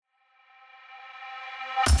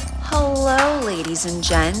Hello, ladies and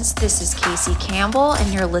gents. This is Casey Campbell,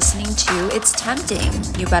 and you're listening to It's Tempting.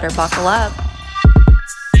 You better buckle up.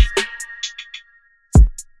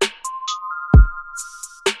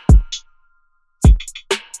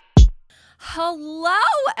 Hello,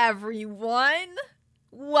 everyone.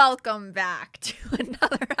 Welcome back to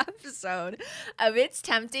another episode of It's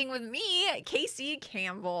Tempting with me, Casey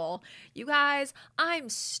Campbell. You guys, I'm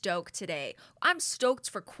stoked today. I'm stoked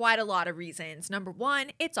for quite a lot of reasons. Number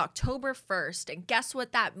one, it's October 1st, and guess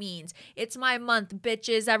what that means? It's my month,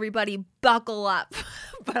 bitches. Everybody buckle up.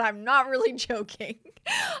 But I'm not really joking.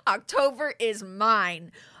 October is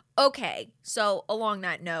mine. Okay, so along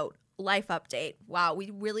that note, life update. Wow, we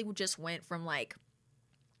really just went from like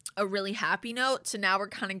a really happy note to now we're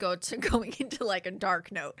kind of going into like a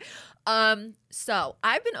dark note. So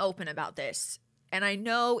I've been open about this, and I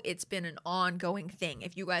know it's been an ongoing thing.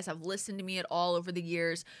 If you guys have listened to me at all over the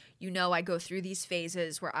years, you know I go through these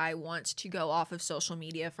phases where I want to go off of social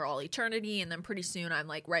media for all eternity, and then pretty soon I'm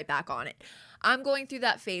like right back on it. I'm going through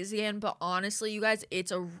that phase again, but honestly, you guys,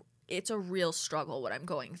 it's a real struggle what I'm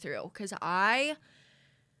going through, because how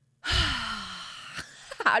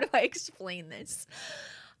do I explain this?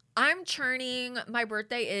 My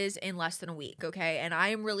birthday is in less than a week, okay? And I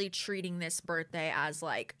am really treating this birthday as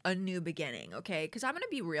like a new beginning, okay? Because I'm going to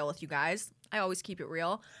be real with you guys. I always keep it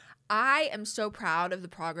real. I am so proud of the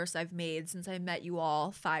progress I've made since I met you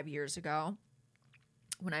all 5 years ago.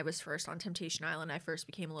 When I was first on Temptation Island, I first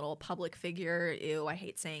became a little public figure. Ew, I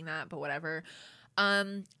hate saying that, but whatever.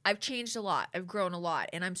 I've changed a lot. I've grown a lot,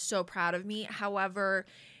 and I'm so proud of me. However,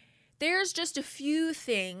 there's just a few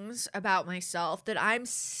things about myself that I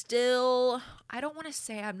don't want to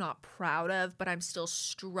say I'm not proud of, but I'm still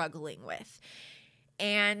struggling with.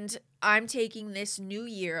 And I'm taking this new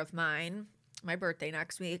year of mine, my birthday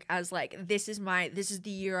next week, as like, this is the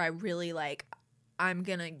year I really like, I'm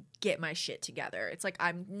going to get my shit together. It's like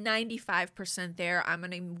I'm 95% there. I'm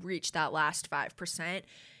going to reach that last 5%,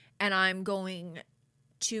 and I'm going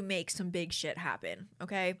to make some big shit happen,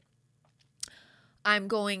 okay? I'm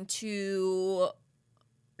going to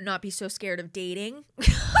not be so scared of dating,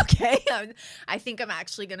 okay? I think I'm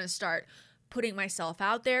actually going to start putting myself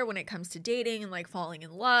out there when it comes to dating and like falling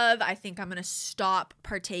in love. I think I'm going to stop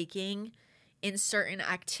partaking in certain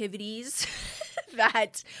activities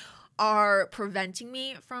that are preventing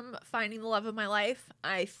me from finding the love of my life.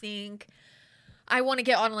 I think I want to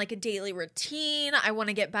get on like a daily routine. I want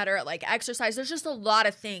to get better at like exercise. There's just a lot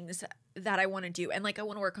of things that I want to do. And like, I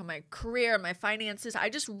want to work on my career and my finances. I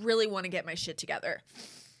just really want to get my shit together.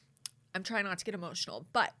 I'm trying not to get emotional,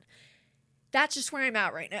 but that's just where I'm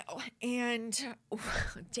at right now. And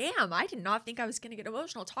damn, I did not think I was going to get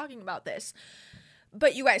emotional talking about this.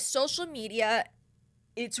 But you guys, social media,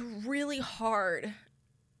 it's really hard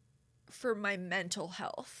for my mental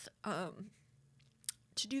health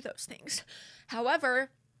to do those things. However,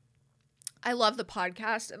 I love the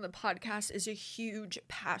podcast, and the podcast is a huge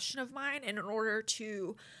passion of mine. And in order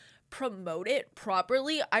to promote it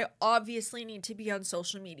properly, I obviously need to be on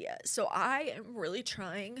social media. So I am really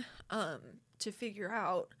trying to figure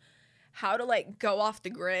out how to like go off the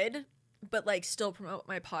grid, but like still promote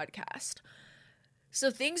my podcast. So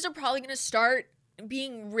things are probably going to start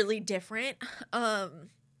being really different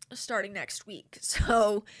starting next week.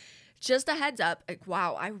 So just a heads up, like,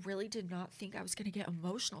 wow, I really did not think I was going to get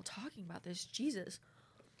emotional talking about this. Jesus.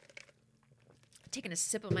 I'm taking a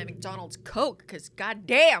sip of my McDonald's Coke because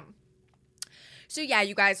goddamn. So yeah,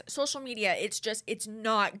 you guys, social media, it's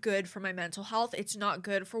not good for my mental health. It's not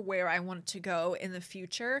good for where I want to go in the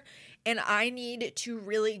future. And I need to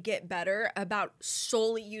really get better about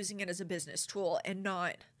solely using it as a business tool and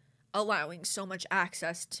not allowing so much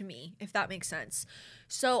access to me, if that makes sense.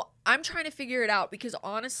 So I'm trying to figure it out, because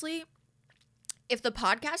honestly, if the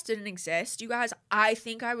podcast didn't exist, you guys, I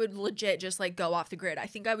think I would legit just like go off the grid. I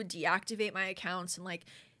think I would deactivate my accounts and like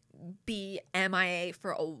be MIA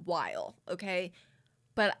for a while, okay?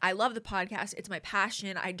 But I love the podcast. It's my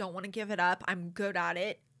passion. I don't want to give it up. I'm good at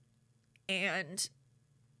it. And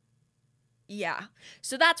yeah,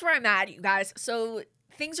 so that's where I'm at, you guys. So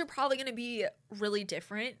things are probably going to be really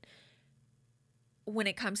different when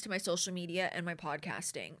it comes to my social media and my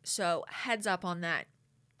podcasting. So heads up on that.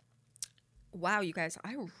 Wow, you guys,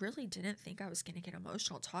 I really didn't think I was going to get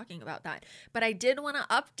emotional talking about that, but I did want to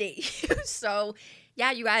update you. So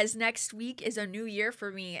yeah, you guys, next week is a new year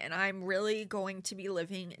for me, and I'm really going to be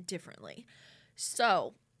living differently.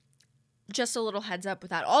 So just a little heads up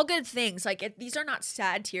with that. All good things. Like, these are not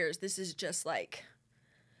sad tears. This is just like,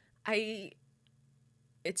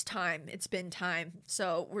 it's time. It's been time.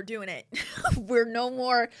 So we're doing it. We're no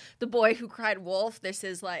more the boy who cried wolf. This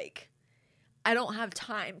is like, I don't have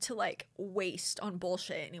time to like waste on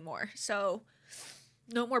bullshit anymore. So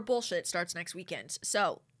no more bullshit starts next weekend.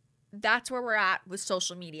 So that's where we're at with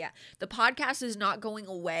social media. The podcast is not going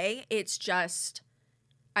away. It's just,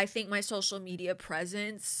 I think my social media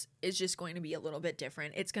presence is just going to be a little bit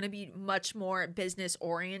different. It's going to be much more business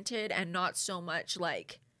oriented and not so much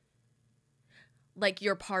like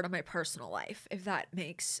you're part of my personal life, if that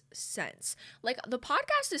makes sense. Like the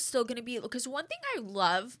podcast is still going to be, because one thing I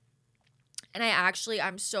love, and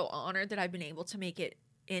I'm so honored that I've been able to make it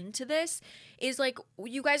into this, is like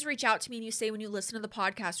you guys reach out to me and you say when you listen to the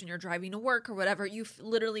podcast when you're driving to work or whatever, you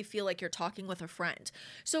literally feel like you're talking with a friend.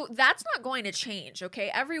 So that's not going to change, okay?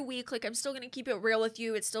 Every week, like I'm still going to keep it real with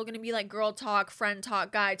you. It's still going to be like girl talk, friend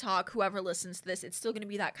talk, guy talk, whoever listens to this. It's still going to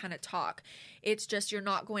be that kind of talk. It's just you're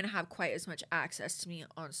not going to have quite as much access to me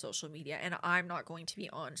on social media, and I'm not going to be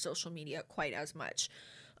on social media quite as much.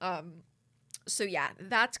 So yeah,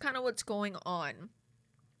 that's kind of what's going on.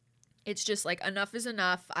 It's just like enough is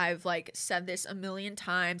enough. I've like said this a million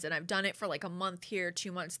times and I've done it for like a month here,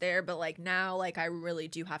 2 months there. But like now, like I really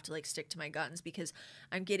do have to like stick to my guns because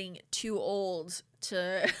I'm getting too old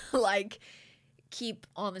to like keep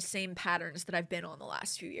on the same patterns that I've been on the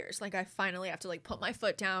last few years. Like I finally have to like put my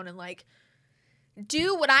foot down and like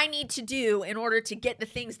do what I need to do in order to get the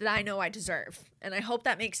things that I know I deserve. And I hope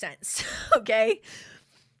that makes sense. Okay.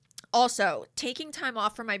 Also, taking time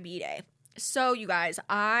off for my B-Day. So you guys,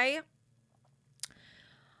 I'm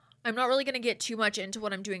not really going to get too much into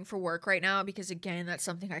what I'm doing for work right now because again, that's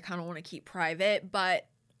something I kind of want to keep private, but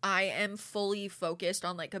I am fully focused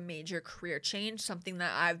on like a major career change, something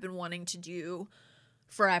that I've been wanting to do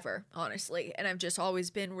forever, honestly. And I've just always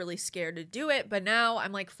been really scared to do it, but now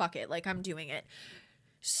I'm like, fuck it, like I'm doing it.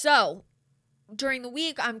 So during the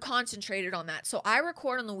week, I'm concentrated on that. So I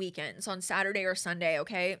record on the weekends on Saturday or Sunday,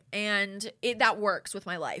 okay? And that works with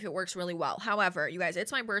my life. It works really well. However, you guys,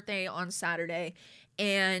 it's my birthday on Saturday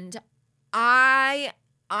and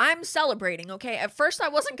I'm celebrating, okay? At first I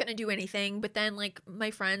wasn't going to do anything, but then like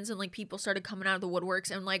my friends and like people started coming out of the woodworks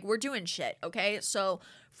and like we're doing shit, okay? So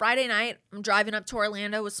Friday night, I'm driving up to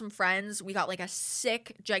Orlando with some friends. We got like a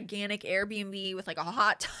sick, gigantic Airbnb with like a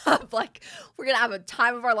hot tub. Like we're going to have a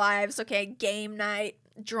time of our lives, okay? Game night,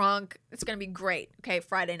 drunk. It's going to be great, okay?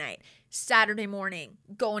 Friday night. Saturday morning,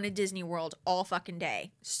 going to Disney World all fucking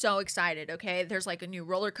day. So excited, okay? There's like a new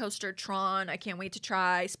roller coaster, Tron. I can't wait to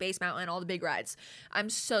try. Space Mountain, all the big rides. I'm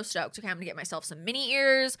so stoked. Okay, I'm going to get myself some mini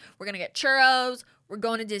ears. We're going to get churros. We're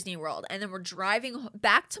going to Disney World. And then we're driving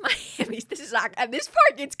back to Miami. This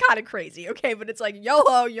part gets kind of crazy, okay? But it's like,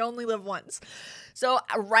 YOLO, you only live once. So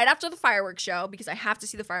right after the fireworks show, because I have to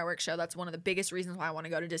see the fireworks show. That's one of the biggest reasons why I want to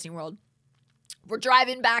go to Disney World. We're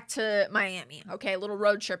driving back to Miami, okay? A little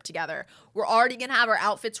road trip together. We're already going to have our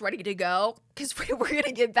outfits ready to go because we're going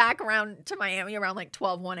to get back around to Miami around like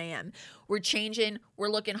 1 a.m. We're changing. We're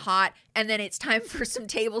looking hot. And then it's time for some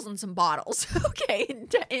tables and some bottles, okay,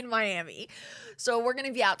 in Miami. So we're going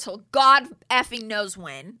to be out till God effing knows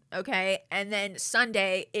when, okay? And then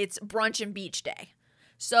Sunday, it's brunch and beach day.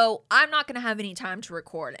 So I'm not going to have any time to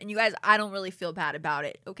record. And you guys, I don't really feel bad about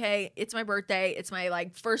it, okay? It's my birthday. It's my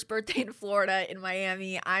like first birthday in Florida, in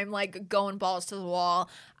Miami. I'm like going balls to the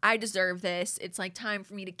wall. I deserve this. It's like time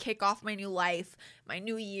for me to kick off my new life, my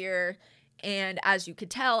new year. And as you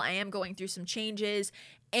could tell, I am going through some changes.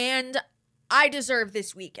 And I deserve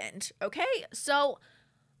this weekend, okay? So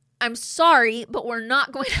I'm sorry, but we're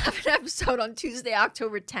not going to have an episode on Tuesday,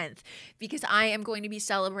 October 10th, because I am going to be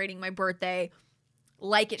celebrating my birthday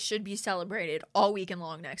like it should be celebrated all weekend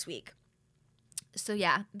long next week. So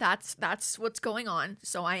yeah, that's what's going on.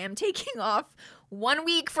 So I am taking off 1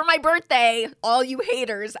 week for my birthday. All you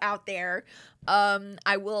haters out there,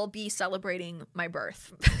 I will be celebrating my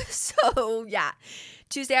birth. So yeah,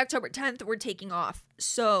 Tuesday, October 10th, we're taking off.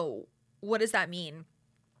 So what does that mean?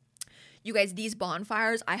 You guys, these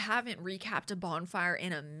bonfires, I haven't recapped a bonfire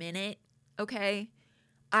in a minute, okay?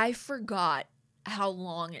 I forgot how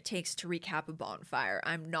long it takes to recap a bonfire.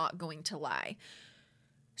 I'm not going to lie.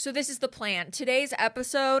 So this is the plan. Today's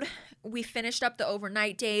episode, we finished up the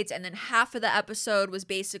overnight dates, and then half of the episode was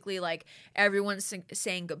basically like everyone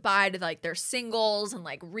saying goodbye to like their singles and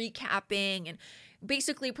like recapping and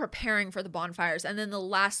basically preparing for the bonfires. And then the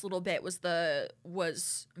last little bit was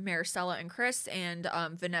Maricela and Chris and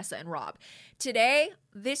Vanessa and Rob. Today,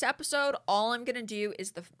 this episode, all I'm gonna do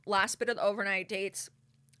is the last bit of the overnight dates.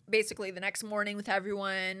 Basically the next morning with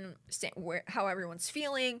everyone, how everyone's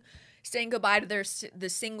feeling, saying goodbye to the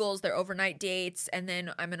singles, their overnight dates, and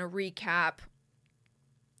then I'm going to recap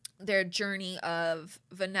their journey of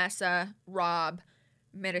Vanessa, Rob,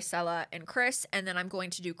 Maricela, and Chris, and then I'm going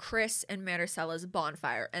to do Chris and Maricela's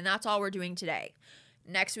bonfire, and that's all we're doing today.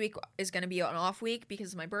 Next week is going to be an off week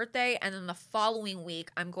because of my birthday, and then the following week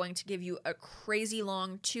I'm going to give you a crazy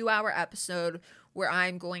long 2-hour episode where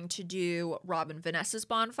I'm going to do Rob and Vanessa's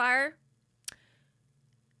bonfire,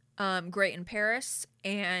 Great in Paris,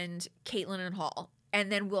 and Caitlin and Hall. And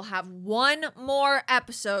then we'll have one more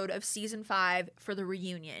episode of season 5 for the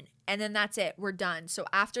reunion. And then that's it. We're done. So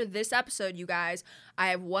after this episode, you guys, I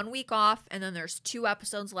have 1 week off, and then there's 2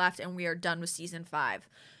 episodes left, and we are done with season 5.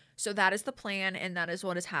 So that is the plan, and that is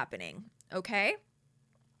what is happening. Okay?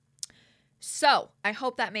 So I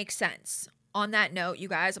hope that makes sense. On that note, you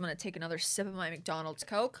guys, I'm going to take another sip of my McDonald's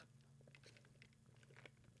Coke.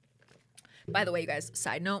 By the way, you guys,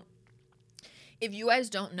 side note, if you guys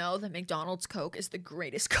don't know that McDonald's Coke is the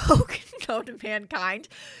greatest Coke known to mankind,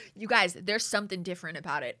 you guys, there's something different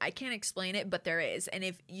about it. I can't explain it, but there is. And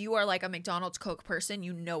if you are like a McDonald's Coke person,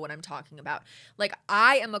 you know what I'm talking about. Like,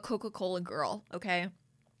 I am a Coca-Cola girl, okay?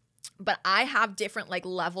 But I have different like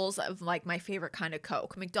levels of like my favorite kind of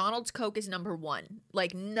Coke. McDonald's Coke is number 1.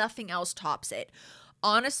 Like, nothing else tops it.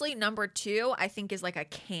 Honestly, number 2, I think, is like a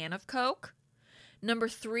can of Coke. Number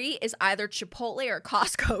 3 is either Chipotle or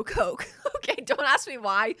Costco Coke. Okay, don't ask me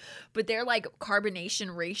why, but their like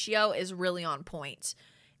carbonation ratio is really on point.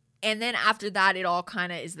 And then after that, it all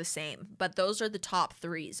kind of is the same. But those are the top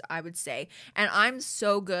 3s, I would say. And I'm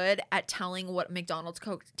so good at telling what McDonald's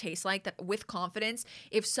Coke tastes like that with confidence.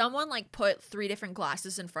 If someone like put 3 different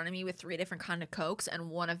glasses in front of me with 3 different kind of Cokes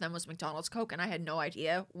and one of them was McDonald's Coke and I had no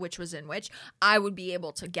idea which was in which, I would be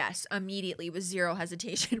able to guess immediately with zero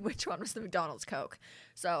hesitation which one was the McDonald's Coke.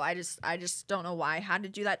 So I just don't know why I had to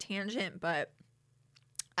do that tangent, but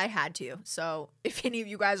I had to. So if any of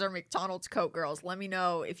you guys are McDonald's Coke girls, let me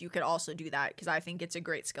know if you could also do that, because I think it's a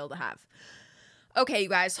great skill to have. Okay, you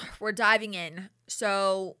guys, we're diving in.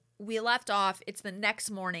 So we left off. It's the next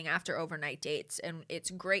morning after overnight dates, and it's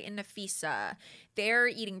Great and Nafisa. They're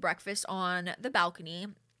eating breakfast on the balcony,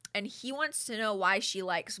 and he wants to know why she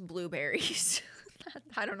likes blueberries.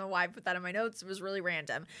 I don't know why I put that in my notes. It was really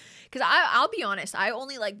random. Because I'll be honest, I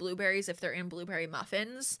only like blueberries if they're in blueberry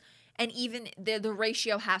muffins. And even the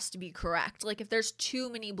ratio has to be correct. Like, if there's too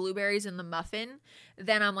many blueberries in the muffin,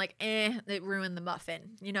 then I'm like, it ruined the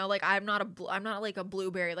muffin. You know, like, I'm not like a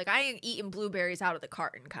blueberry. Like, I ain't eating blueberries out of the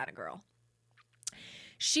carton kind of girl.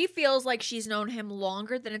 She feels like she's known him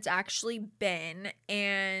longer than it's actually been,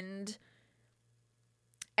 and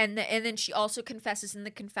then she also confesses in the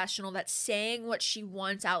confessional that saying what she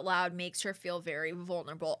wants out loud makes her feel very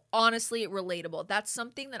vulnerable. Honestly, relatable. That's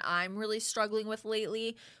something that I'm really struggling with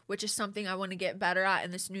lately, which is something I want to get better at in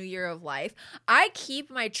this new year of life. I keep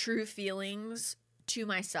my true feelings to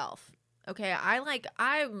myself. Okay, I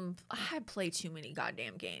play too many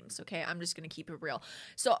goddamn games, okay? I'm just going to keep it real.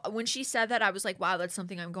 So when she said that, I was like, wow, that's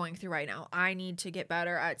something I'm going through right now. I need to get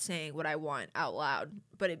better at saying what I want out loud,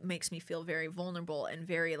 but it makes me feel very vulnerable and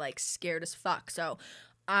very, like, scared as fuck. So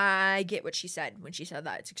I get what she said when she said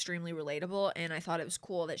that. It's extremely relatable, and I thought it was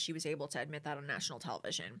cool that she was able to admit that on national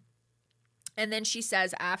television. And then she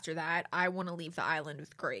says after that, I want to leave the island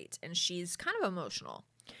with Great, and she's kind of emotional.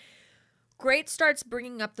 Great starts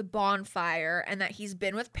bringing up the bonfire and that he's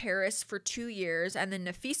been with Paris for 2 years, and then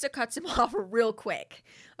Nafisa cuts him off real quick,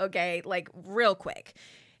 okay, like real quick.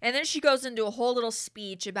 And then she goes into a whole little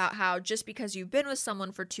speech about how just because you've been with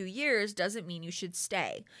someone for 2 years doesn't mean you should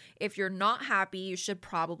stay. If you're not happy, you should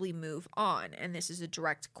probably move on. And this is a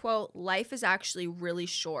direct quote. Life is actually really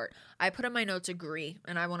short. I put in my notes agree,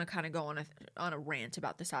 and I want to kind of go on a rant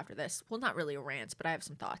about this after this. Well, not really a rant, but I have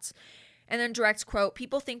some thoughts. And then direct quote,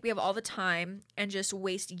 people think we have all the time and just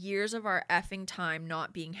waste years of our effing time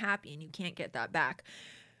not being happy, and you can't get that back.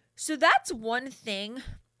 So that's one thing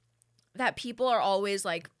that people are always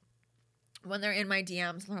like, when they're in my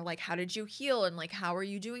DMs, they're like, how did you heal? And like, how are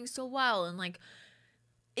you doing so well? And like,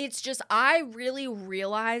 it's just, I really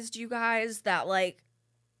realized, you guys, that like,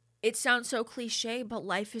 it sounds so cliche, but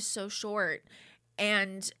life is so short.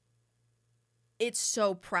 And it's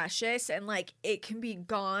so precious, and like it can be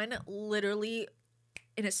gone literally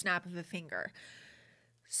in a snap of a finger.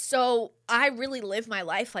 So I really live my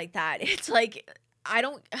life like that. It's like I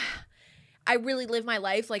really live my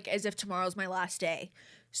life like as if tomorrow's my last day.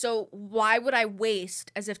 So why would I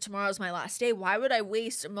waste as if tomorrow's my last day? Why would I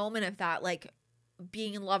waste a moment of that, like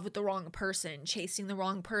being in love with the wrong person, chasing the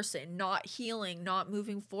wrong person, not healing, not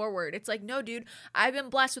moving forward? It's like, no, dude, I've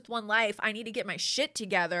been blessed with one life. I need to get my shit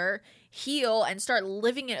together, heal, and start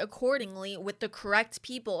living it accordingly with the correct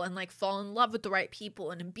people, and like fall in love with the right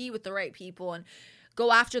people and be with the right people and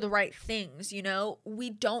go after the right things. You know,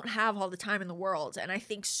 we don't have all the time in the world. And I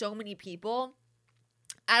think so many people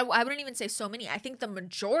I wouldn't even say so many. I think the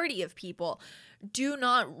majority of people do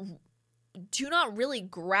not really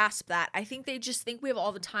grasp that. I think they just think we have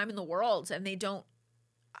all the time in the world, and they don't.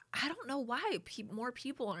 I don't know why more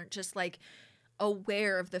people aren't just like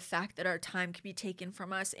aware of the fact that our time can be taken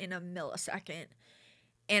from us in a millisecond.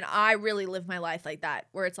 And I really live my life like that,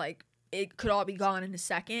 where it's like it could all be gone in a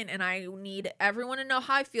second, and I need everyone to know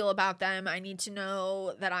how I feel about them. I need to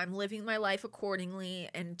know that I'm living my life accordingly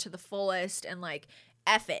and to the fullest, and like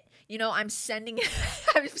F it. You know, I'm sending it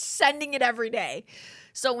I'm sending it every day.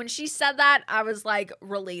 So when she said that, I was like,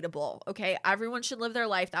 relatable. Okay, everyone should live their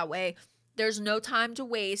life that way. There's no time to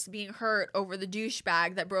waste being hurt over the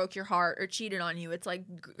douchebag that broke your heart or cheated on you. It's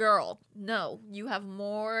like, girl, no, you have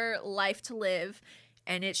more life to live,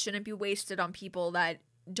 and it shouldn't be wasted on people that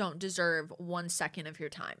don't deserve 1 second of your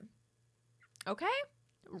time. Okay?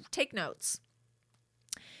 Take notes.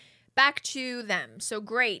 Back to them. So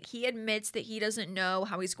great. He admits that he doesn't know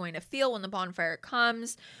how he's going to feel when the bonfire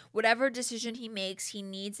comes. Whatever decision he makes, he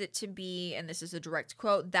needs it to be, and this is a direct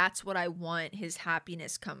quote, "That's what I want, his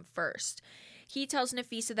happiness come first." He tells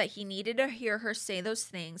Nafisa that he needed to hear her say those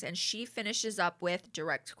things, and she finishes up with,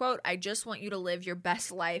 direct quote, "I just want you to live your best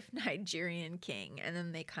life, Nigerian king." And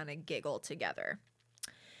then they kind of giggle together.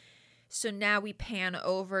 So now we pan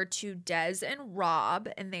over to Des and Rob,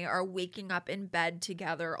 and they are waking up in bed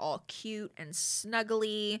together, all cute and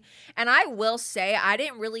snuggly. And I will say, I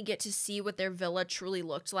didn't really get to see what their villa truly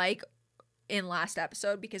looked like in last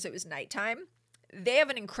episode because it was nighttime. They have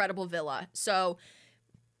an incredible villa. So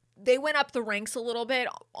they went up the ranks a little bit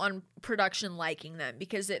on production liking them,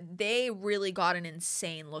 because they really got an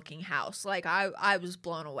insane looking house. Like I was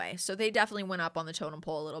blown away. So they definitely went up on the totem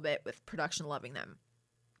pole a little bit with production loving them.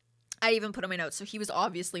 I even put in my notes, so he was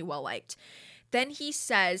obviously well liked. Then he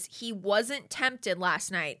says he wasn't tempted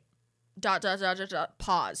last night. ...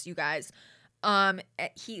 Pause, you guys.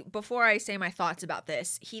 Before I say my thoughts about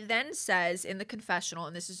this, he then says in the confessional,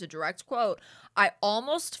 and this is a direct quote, "I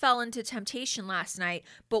almost fell into temptation last night,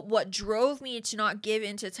 but what drove me to not give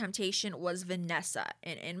into temptation was Vanessa."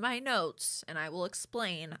 And in my notes, and I will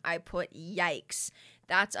explain, I put yikes.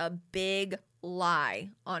 That's a big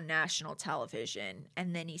lie on national television.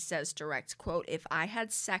 And then he says, direct quote, "If I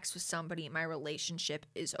had sex with somebody, my relationship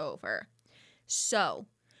is over." So,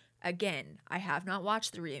 again, I have not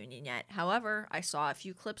watched the reunion yet. However, I saw a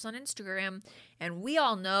few clips on Instagram, and we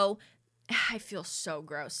all know, I feel so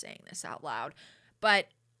gross saying this out loud, but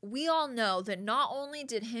we all know that not only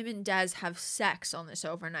did him and Des have sex on this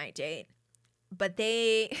overnight date, but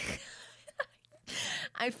they...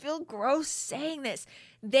 I feel gross saying this.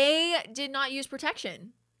 They did not use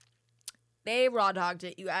protection. They raw dogged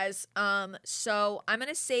it, you guys. So I'm going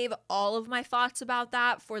to save all of my thoughts about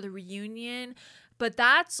that for the reunion, but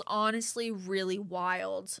that's honestly really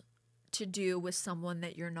wild to do with someone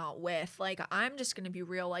that you're not with. Like, I'm just going to be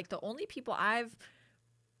real. Like, the only people I've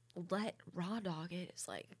let raw dog it is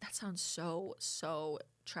like, that sounds so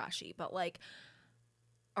trashy, but like,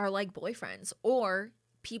 are like boyfriends or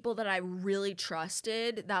people that I really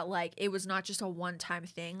trusted, that like it was not just a one-time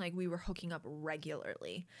thing, like we were hooking up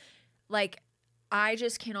regularly. Like, I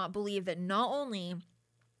just cannot believe that not only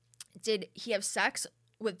did he have sex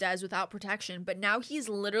with Des without protection, but now he's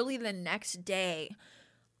literally the next day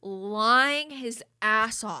lying his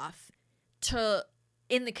ass off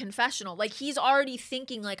in the confessional. Like, he's already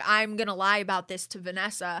thinking like, I'm gonna lie about this to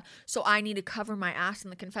Vanessa, so I need to cover my ass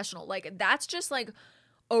in the confessional. Like, that's just like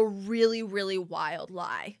a really, really wild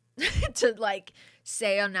lie to like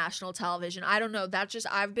say on national television. I don't know. That's just,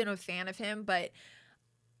 I've been a fan of him, but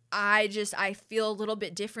I feel a little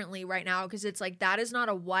bit differently right now, because it's like, that is not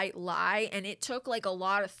a white lie, and it took like a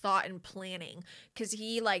lot of thought and planning, because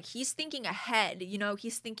he's thinking ahead, you know,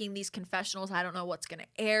 he's thinking these confessionals, I don't know what's gonna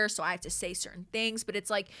air, so I have to say certain things. But it's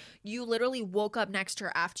like, you literally woke up next to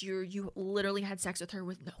her after you literally had sex with her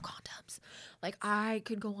with no condoms. Like, I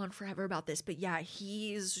could go on forever about this, but yeah,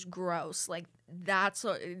 he's gross. Like, that's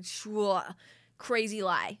a crazy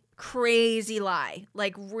lie,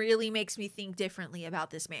 like, really makes me think differently about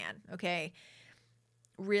this man. Okay,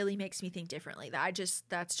 really makes me think differently. That's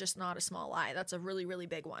just not a small lie. That's a really, really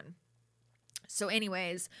big one. So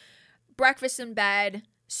anyways, breakfast in bed,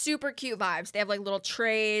 super cute vibes. They have like little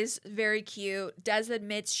trays, very cute. Des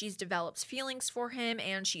admits she's developed feelings for him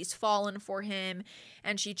and she's fallen for him,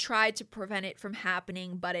 and she tried to prevent it from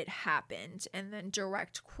happening, but it happened. And then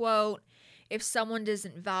direct quote, "If someone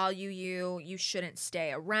doesn't value you, you shouldn't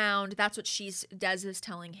stay around." That's what Des is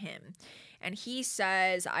telling him. And he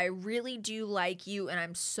says, I really do like you, and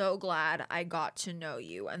I'm so glad I got to know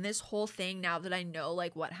you. And this whole thing, now that I know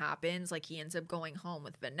like what happens, like he ends up going home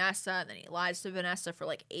with Vanessa, and then he lies to Vanessa for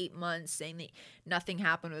like 8 months, saying that nothing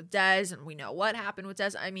happened with Des, and we know what happened with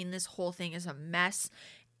Des. I mean, this whole thing is a mess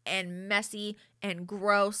and messy and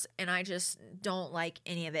gross, and I just don't like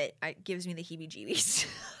any of it. It gives me the heebie-jeebies.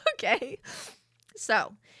 Okay,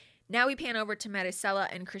 so now we pan over to Maricela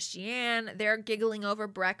and Christiane. They're giggling over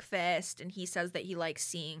breakfast, and he says that he likes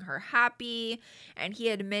seeing her happy, and he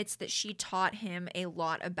admits that she taught him a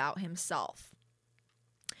lot about himself.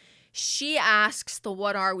 She asks the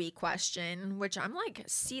what are we question, which I'm like,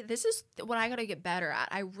 see, this is what I gotta get better at.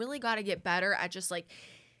 I really gotta get better at just like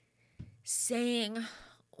saying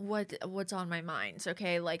what's on my mind,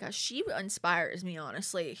 okay? Like, she inspires me,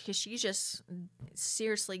 honestly, because she just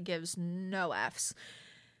seriously gives no F's.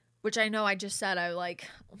 Which I know I just said, I like,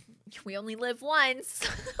 we only live once,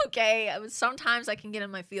 okay? Sometimes I can get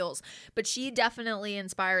in my feels, but she definitely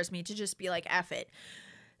inspires me to just be like, F it.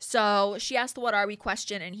 So she asked the what are we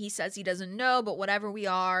question, and he says he doesn't know, but whatever we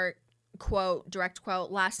are, quote, direct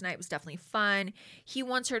quote, last night was definitely fun. He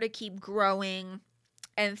wants her to keep growing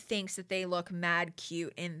and thinks that they look mad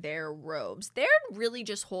cute in their robes. They're really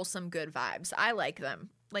just wholesome, good vibes. I like them.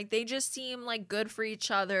 Like, they just seem like good for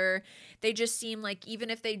each other. They just seem like even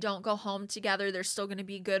if they don't go home together, they're still going to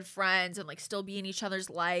be good friends and like still be in each other's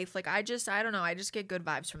life. Like, I don't know. I just get good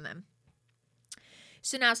vibes from them.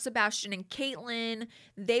 So now Sebastian and Caitlin,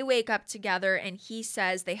 they wake up together, and he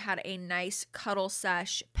says they had a nice cuddle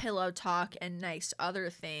sesh, pillow talk, and nice other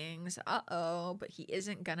things. But he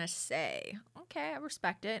isn't gonna say. Okay, I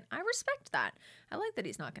respect it. I respect that. I like that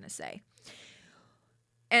he's not gonna say.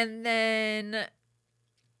 And then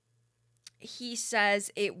he says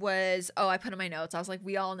it was, I put in my notes, I was like,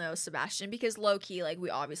 we all know Sebastian, because low-key, like, we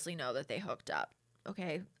obviously know that they hooked up.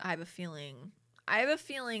 Okay, I have a feeling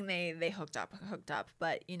they hooked up,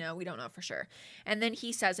 but, you know, we don't know for sure. And then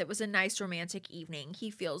he says it was a nice romantic evening. He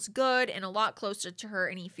feels good and a lot closer to her,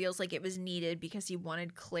 and he feels like it was needed because he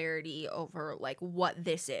wanted clarity over, like, what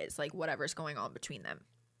this is, like, whatever's going on between them.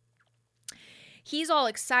 He's all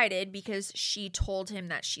excited because she told him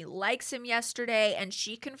that she likes him yesterday, and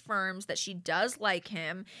she confirms that she does like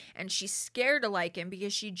him, and she's scared to like him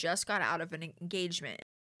because she just got out of an engagement.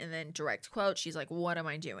 And then direct quote, she's like, what am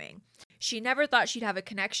I doing? She never thought she'd have a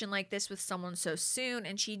connection like this with someone so soon,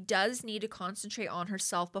 and she does need to concentrate on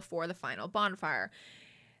herself before the final bonfire.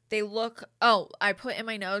 They look, I put in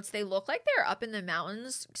my notes, they look like they're up in the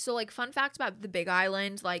mountains. So, like, fun fact about the Big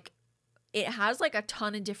Island, like, it has like a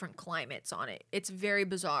ton of different climates on it. It's very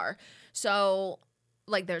bizarre. So,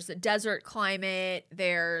 like, there's the desert climate,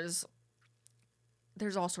 there's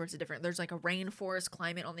all sorts of different, there's like a rainforest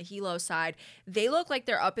climate on the Hilo side. They look like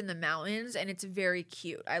they're up in the mountains, and it's very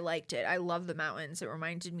cute. I liked it. I love the mountains. It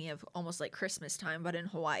reminded me of almost like Christmas time, but in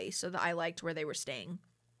Hawaii. So I liked where they were staying.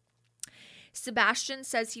 Sebastian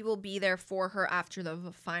says he will be there for her after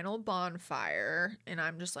the final bonfire, and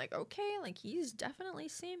I'm just like, okay, like, he's definitely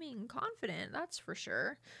seeming confident, that's for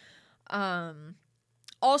sure.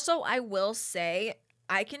 Also, I will say,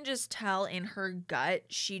 I can just tell in her gut,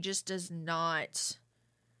 she just does not,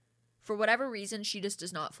 for whatever reason, she just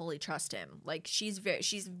does not fully trust him. Like, she's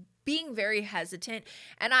being very hesitant,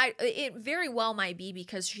 and it very well might be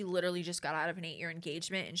because she literally just got out of an 8-year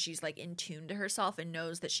engagement, and she's like in tune to herself and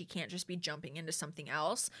knows that she can't just be jumping into something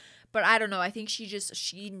else. But I don't know. I think she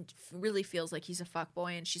really feels like he's a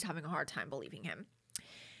fuckboy, and she's having a hard time believing him.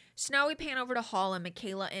 So now we pan over to Hall and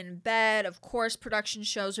Michaela in bed. Of course, production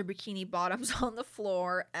shows her bikini bottoms on the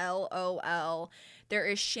floor. LOL. There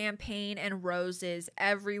is champagne and roses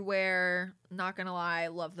everywhere. Not gonna lie,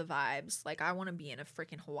 love the vibes. Like, I want to be in a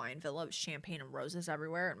freaking Hawaiian villa with champagne and roses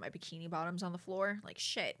everywhere and my bikini bottoms on the floor. Like,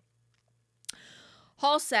 shit.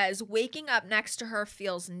 Hall says waking up next to her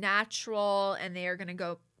feels natural, and they are gonna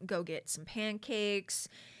go get some pancakes.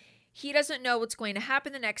 He doesn't know what's going to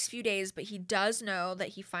happen the next few days, but he does know that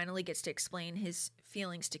he finally gets to explain his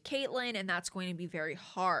feelings to Caitlin, and that's going to be very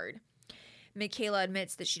hard. Michaela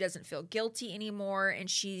admits that she doesn't feel guilty anymore, and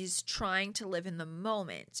she's trying to live in the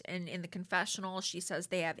moment. And in the confessional, she says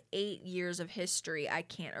they have 8 years of history. I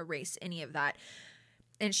can't erase any of that.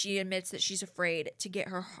 And she admits that she's afraid to get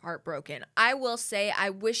her heart broken. I will say, I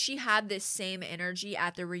wish she had this same energy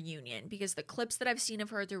at the reunion, because the clips that I've seen of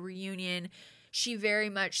her at the reunion, she very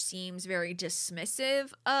much seems very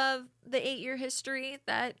dismissive of the 8-year history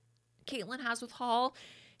that Caitlin has with Hall.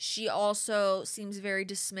 She also seems very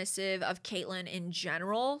dismissive of Caitlin in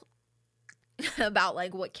general, about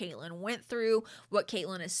like what Caitlin went through, what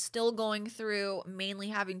Caitlin is still going through, mainly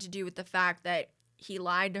having to do with the fact that he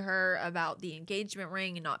lied to her about the engagement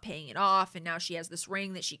ring and not paying it off, and now she has this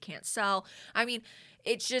ring that she can't sell. I mean,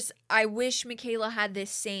 it's just, I wish Michaela had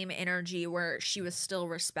this same energy where she was still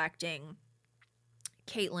respecting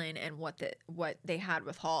Caitlyn and what they had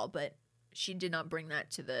with Hall, but she did not bring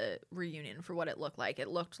that to the reunion for what it looked like. It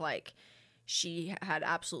looked like she had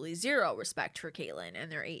absolutely zero respect for Caitlyn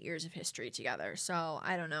and their 8 years of history together. So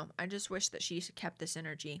I don't know. I just wish that she kept this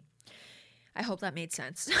energy. I hope that made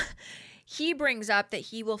sense. He brings up that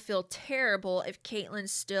he will feel terrible if Caitlyn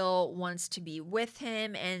still wants to be with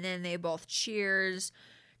him, and then they both cheers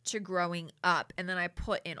to growing up. And then I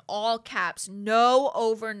put in all caps, no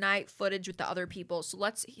overnight footage with the other people. So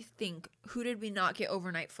let's think, who did we not get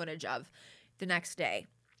overnight footage of the next day?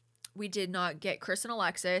 We did not get Chris and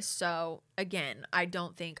Alexis. So again, I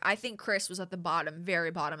think Chris was at the bottom,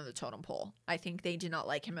 very bottom of the totem pole. I think they did not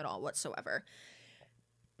like him at all whatsoever.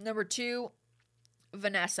 Number 2,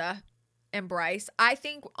 Vanessa and Bryce. I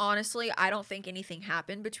think, honestly, I don't think anything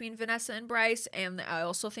happened between Vanessa and Bryce, and I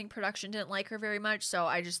also think production didn't like her very much, so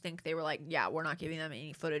I just think they were like, yeah, we're not giving them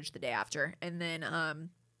any footage the day after. And then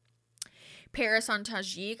Paris on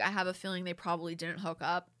Tajik, I have a feeling they probably didn't hook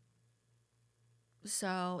up.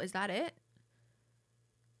 So, is that it?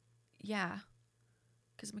 Yeah.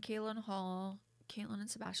 Because Michaela and Hall, Caitlyn and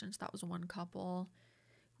Sebastian, so that was one couple.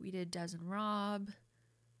 We did Des and Rob.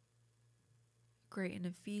 Great and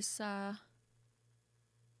Nafisa.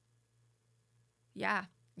 Yeah.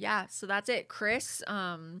 So that's it. Chris,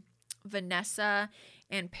 Vanessa,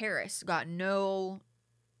 and Paris got no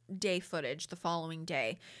day footage the following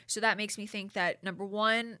day. So that makes me think that, number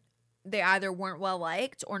 1, they either weren't well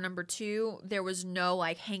liked, or number 2, there was no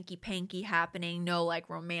like hanky panky happening, no like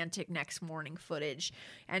romantic next morning footage,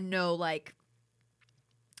 and no like,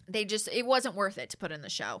 it wasn't worth it to put in the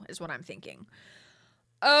show, is what I'm thinking.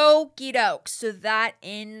 Okie doke. So that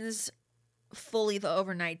ends fully the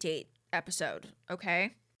overnight date episode.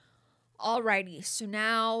 Okay. Alrighty. So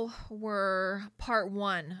now we're part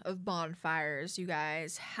 1 of bonfires, you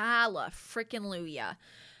guys. Halla frickin' Luya.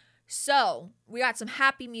 So we got some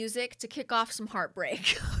happy music to kick off some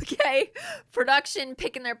heartbreak. Okay. Production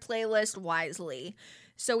picking their playlist wisely.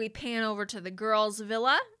 So we pan over to the girls'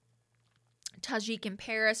 villa. Tajik and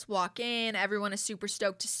Paris walk in. Everyone is super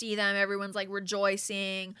stoked to see them. Everyone's like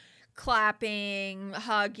rejoicing, clapping,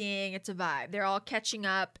 hugging. It's a vibe. They're all catching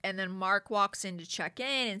up. And then Mark walks in to check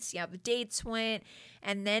in and see how the dates went.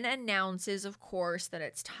 And then announces, of course, that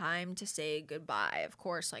it's time to say goodbye. Of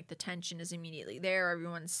course, like the tension is immediately there.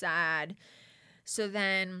 Everyone's sad. So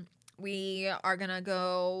then we are going to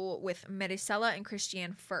go with Maricela and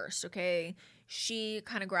Christiane first, okay? She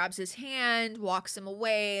kind of grabs his hand, walks him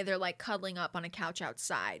away. They're like cuddling up on a couch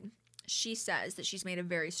outside. She says that she's made a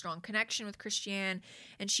very strong connection with Christiane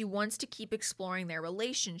and she wants to keep exploring their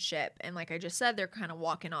relationship. And like I just said, they're kind of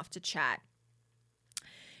walking off to chat.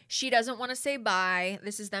 She doesn't want to say bye.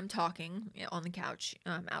 This is them talking on the couch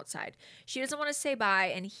outside. She doesn't want to say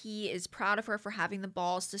bye, and he is proud of her for having the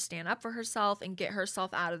balls to stand up for herself and get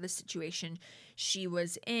herself out of the situation she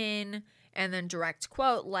was in. And then direct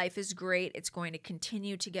quote, "Life is great. It's going to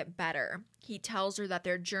continue to get better." He tells her that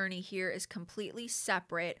their journey here is completely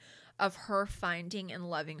separate of her finding and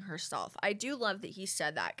loving herself. I do love that he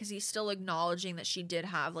said that because he's still acknowledging that she did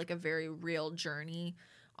have like a very real journey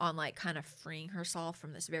on like kind of freeing herself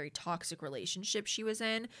from this very toxic relationship she was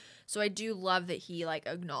in. So I do love that he like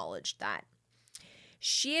acknowledged that.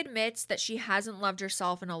 She admits that she hasn't loved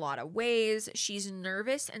herself in a lot of ways. She's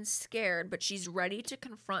nervous and scared, but she's ready to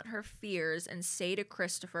confront her fears and say to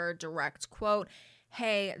Christopher, direct quote,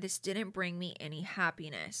 "Hey, this didn't bring me any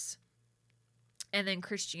happiness." And then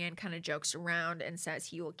Christiane kind of jokes around and says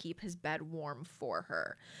he will keep his bed warm for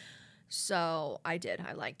her. So I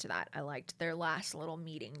liked that. I liked their last little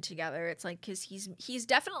meeting together. It's like, because he's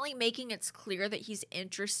definitely making it clear that he's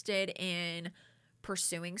interested in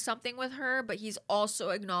pursuing something with her, but he's also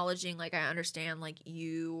acknowledging, like, I understand, like,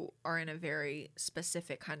 you are in a very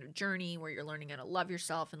specific kind of journey where you're learning how to love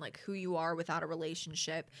yourself and like who you are without a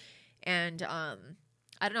relationship. And I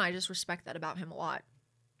don't know, I just respect that about him a lot.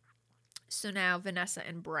 So now Vanessa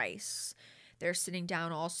and Bryce, they're sitting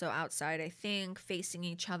down also outside, I think, facing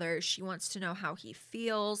each other. She wants to know how he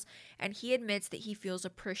feels, and he admits that he feels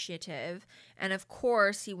appreciative. And of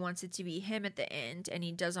course, he wants it to be him at the end, and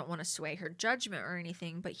he doesn't want to sway her judgment or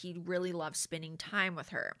anything, but he really loves spending time with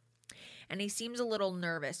her. And he seems a little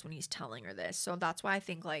nervous when he's telling her this. So that's why I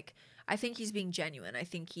think he's being genuine. I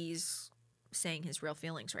think he's saying his real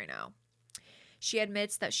feelings right now. She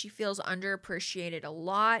admits that she feels underappreciated a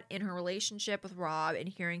lot in her relationship with Rob, and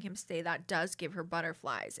hearing him say that does give her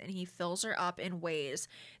butterflies, and he fills her up in ways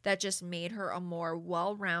that just made her a more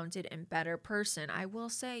well-rounded and better person. I will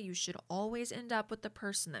say, you should always end up with the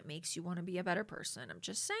person that makes you want to be a better person. I'm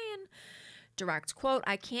just saying. Direct quote,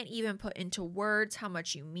 I can't even put into words how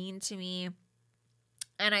much you mean to me.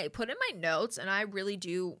 And I put in my notes, and I really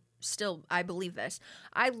do still, I believe this.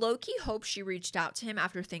 I low-key hope she reached out to him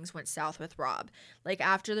after things went south with Rob. Like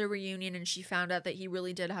after the reunion and she found out that he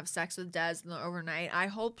really did have sex with Des in the overnight. I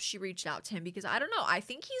hope she reached out to him because I don't know. I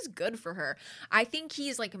think he's good for her. I think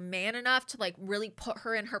he's like man enough to like really put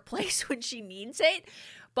her in her place when she needs it,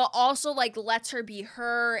 but also like lets her be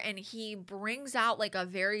her, and he brings out like a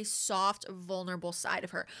very soft, vulnerable side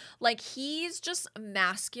of her. Like he's just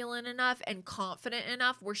masculine enough and confident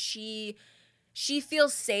enough where she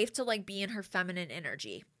feels safe to like be in her feminine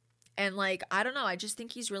energy. And like, I don't know, I just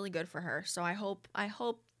think he's really good for her. So I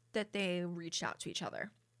hope that they reached out to each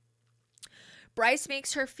other. Bryce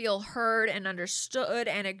makes her feel heard and understood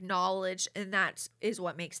and acknowledged, and that is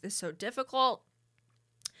what makes this so difficult.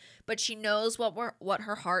 But she knows what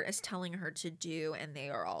her heart is telling her to do, and they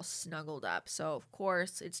are all snuggled up. So of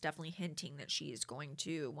course, it's definitely hinting that she's going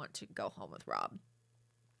to want to go home with Rob.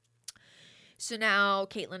 So now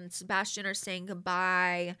Caitlin and Sebastian are saying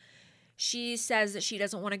goodbye. She says that she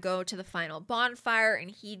doesn't want to go to the final bonfire,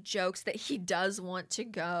 and he jokes that he does want to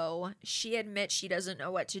go. She admits she doesn't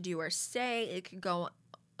know what to do or say. It could go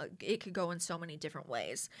in so many different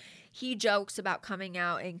ways. He jokes about coming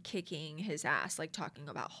out and kicking his ass, like talking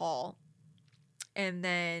about Hall. And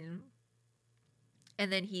then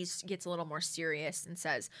he gets a little more serious and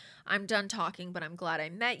says, I'm done talking, but I'm glad I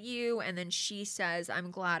met you. And then she says,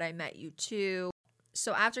 I'm glad I met you too.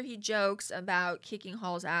 So after he jokes about kicking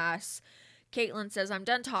Hall's ass, Caitlin says, I'm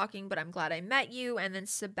done talking, but I'm glad I met you. And then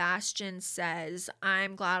Sebastian says,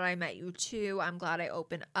 I'm glad I met you too. I'm glad I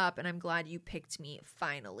opened up, and I'm glad you picked me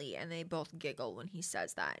finally. And they both giggle when he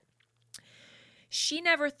says that. She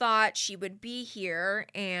never thought she would be here,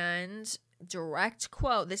 and direct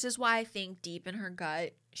quote, this is why I think deep in her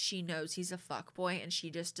gut, she knows he's a fuckboy, and she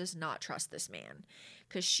just does not trust this man.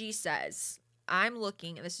 Because she says, I'm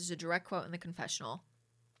looking, and this is a direct quote in the confessional,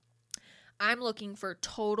 I'm looking for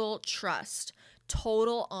total trust,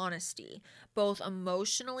 total honesty, both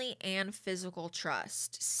emotionally and physical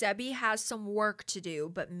trust. Sebi has some work to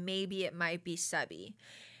do, but maybe it might be Sebi.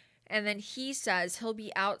 And then he says he'll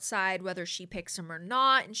be outside whether she picks him or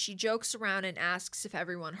not. And she jokes around and asks if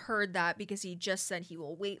everyone heard that because he just said he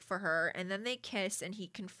will wait for her. And then they kiss and he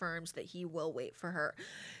confirms that he will wait for her.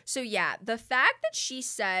 So yeah, the fact that she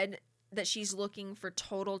said that she's looking for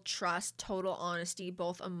total trust, total honesty,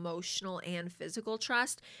 both emotional and physical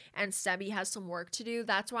trust, and Sebi has some work to do,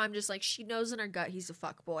 that's why I'm just like, she knows in her gut he's a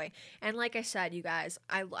fuckboy. And like I said, you guys,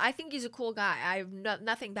 I think he's a cool guy. I have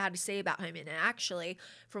nothing bad to say about him. And actually,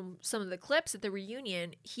 from some of the clips at the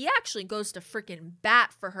reunion, he actually goes to freaking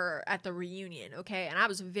bat for her at the reunion, okay? And I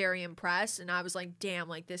was very impressed, and I was like, damn,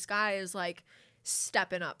 like this guy is like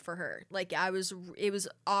stepping up for her. Like it was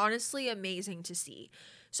honestly amazing to see.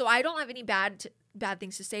 So I don't have any bad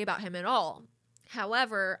things to say about him at all.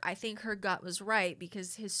 However, I think her gut was right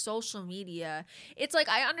because his social media, it's like,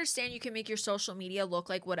 I understand you can make your social media look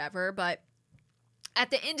like whatever, but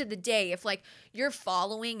at the end of the day, if like your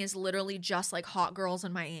following is literally just like hot girls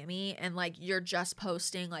in Miami, and like you're just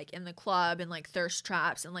posting like in the club and like thirst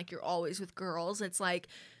traps and like you're always with girls, it's like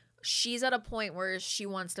she's at a point where she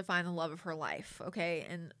wants to find the love of her life, okay?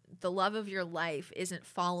 And the love of your life isn't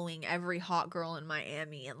following every hot girl in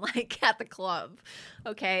Miami and like at the club,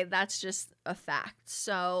 okay? That's just a fact.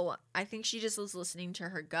 So I think she just was listening to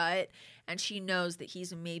her gut, and she knows that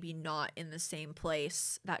he's maybe not in the same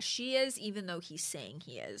place that she is, even though he's saying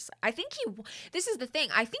he is. This is the thing,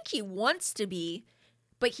 I think he wants to be,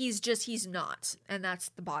 but he's not, and that's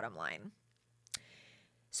the bottom line.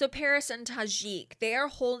 So Paris and Tajik, they are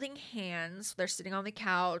holding hands. They're sitting on the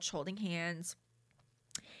couch holding hands.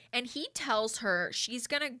 And he tells her she's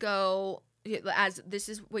going to go, as this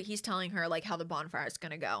is what he's telling her, like how the bonfire is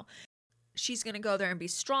going to go. She's going to go there and be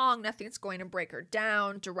strong. Nothing's going to break her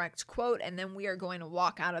down. Direct quote. And then we are going to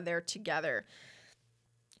walk out of there together.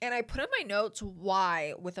 And I put in my notes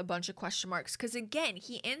why with a bunch of question marks. Because again,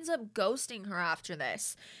 he ends up ghosting her after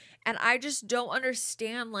this. And I just don't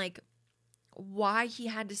understand, like, why he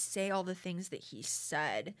had to say all the things that he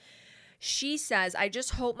said. She says, I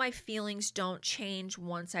just hope my feelings don't change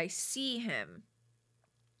once I see him.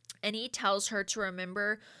 And he tells her to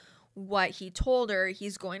remember what he told her.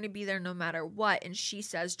 He's going to be there no matter what. And she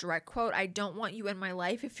says, direct quote, I don't want you in my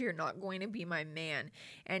life if you're not going to be my man.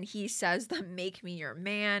 And he says, then make me your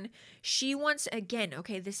man. She wants, again,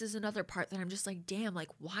 okay, this is another part that I'm just like, damn, like,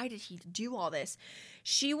 why did he do all this?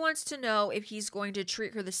 She wants to know if he's going to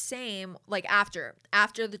treat her the same, like after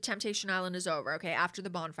the Temptation Island is over, okay, after the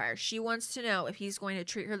bonfire. She wants to know if he's going to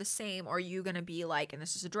treat her the same, or are you going to be like, and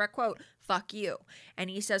this is a direct quote, fuck you. And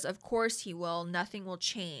he says, of course he will. Nothing will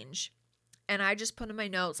change. And I just put in my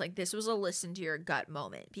notes, like, this was a listen to your gut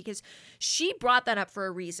moment, because she brought that up for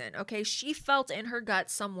a reason, okay? She felt in her gut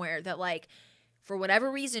somewhere that, like, for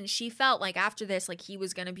whatever reason, she felt like after this, like, he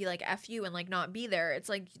was going to be like, F you, and, like, not be there. It's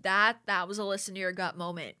like that was a listen to your gut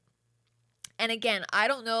moment. And again, I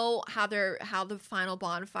don't know how the final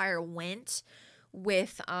bonfire went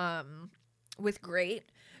with Great.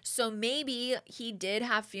 So maybe he did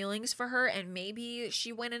have feelings for her, and maybe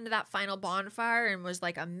she went into that final bonfire and was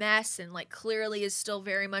like a mess, and like clearly is still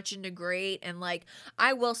very much into Great. And like,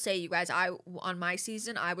 I will say, you guys, on my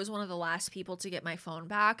season, I was one of the last people to get my phone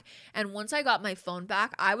back. And once I got my phone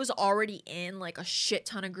back, I was already in like a shit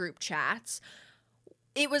ton of group chats.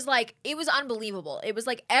 It was unbelievable. It was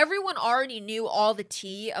like everyone already knew all the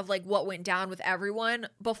tea of like what went down with everyone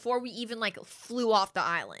before we even like flew off the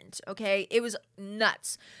island. Okay. It was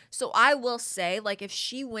nuts. So I will say, like, if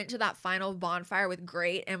she went to that final bonfire with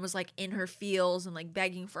Great and was like in her feels and like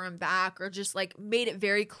begging for him back, or just like made it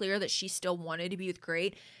very clear that she still wanted to be with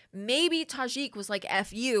Great, maybe Tajik was like,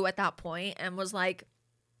 F you at that point, and was like,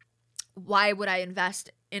 why would I invest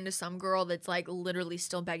into some girl that's like literally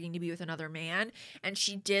still begging to be with another man? And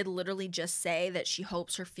she did literally just say that she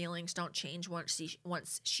hopes her feelings don't change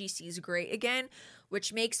once she sees Great again,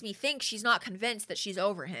 which makes me think she's not convinced that she's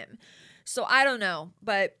over him. So I don't know,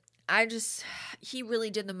 but he really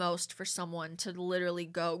did the most for someone to literally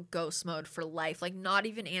go ghost mode for life, like not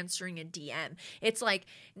even answering a DM. It's like,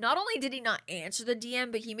 not only did he not answer the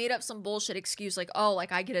DM, but he made up some bullshit excuse like, oh,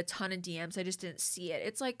 like I get a ton of DMs, I just didn't see it.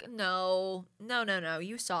 It's like, no,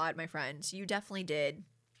 you saw it, my friends. You definitely did.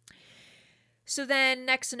 So then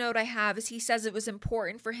next note I have is he says it was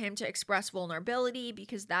important for him to express vulnerability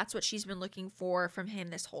because that's what she's been looking for from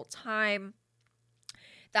him this whole time.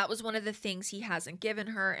 That was one of the things he hasn't given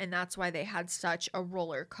her, and that's why they had such a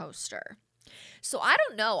roller coaster. So I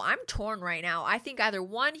don't know. I'm torn right now. I think either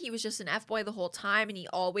one, he was just an F-boy the whole time, and he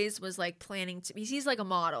always was like planning to, he's like a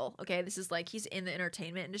model. Okay. This is like, he's in the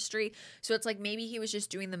entertainment industry. So it's like, maybe he was just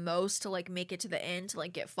doing the most to like make it to the end to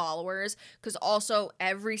like get followers. Cause also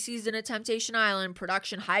every season of Temptation Island,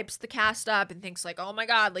 production hypes the cast up and thinks like, oh my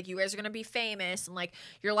God, like you guys are going to be famous and like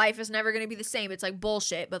your life is never going to be the same. It's like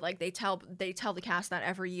bullshit. But like they tell the cast that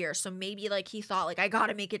every year. So maybe like he thought like, I got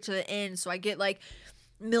to make it to the end. So I get like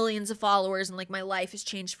millions of followers and like my life has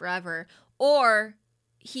changed forever. Or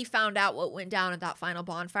he found out what went down at that final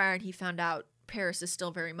bonfire and he found out Paris is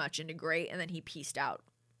still very much into Great, and then he pieced out.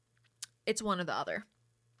 It's one or the other.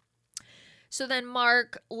 So then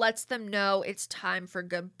Mark lets them know it's time for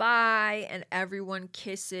goodbye, and everyone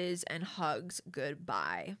kisses and hugs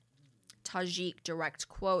goodbye. Tajik, direct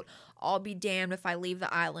quote, I'll be damned if I leave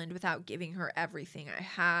the island without giving her everything I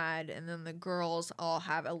had. And then the girls all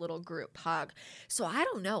have a little group hug. So I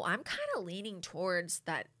don't know. I'm kind of leaning towards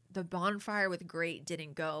that the bonfire with Great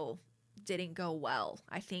didn't go well.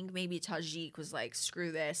 I think maybe Tajik was like,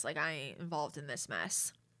 screw this. Like, I ain't involved in this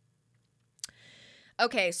mess.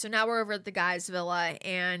 Okay, so now we're over at the guys' villa,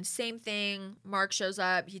 and same thing. Mark shows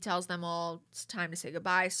up. He tells them all it's time to say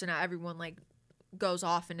goodbye. So now everyone like goes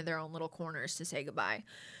off into their own little corners to say goodbye.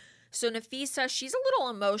 So Nafisa, she's a little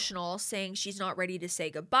emotional, saying she's not ready to say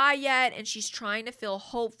goodbye yet, and she's trying to feel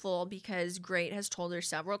hopeful because Great has told her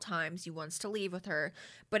several times he wants to leave with her,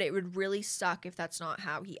 but it would really suck if that's not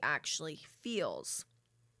how he actually feels.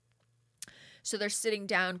 So they're sitting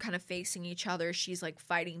down, kind of facing each other. She's like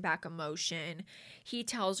fighting back emotion. He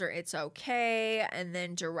tells her it's okay. And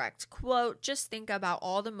then direct quote, just think about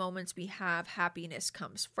all the moments we have. Happiness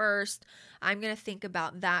comes first. I'm going to think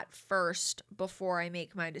about that first before I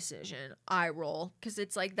make my decision. I roll. Because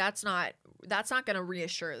it's like, that's not going to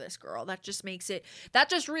reassure this girl. That just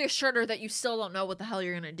reassured her that you still don't know what the hell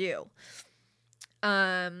you're going to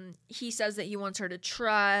do. He says that he wants her to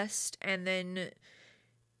trust. And then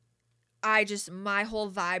my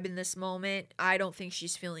whole vibe in this moment, I don't think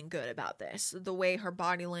she's feeling good about this. The way her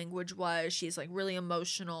body language was, she's like really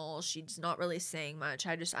emotional. She's not really saying much.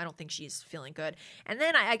 I don't think she's feeling good. And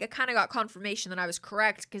then I kind of got confirmation that I was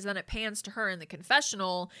correct, because then it pans to her in the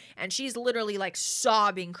confessional and she's literally like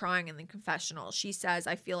sobbing, crying in the confessional. She says,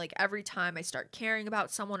 I feel like every time I start caring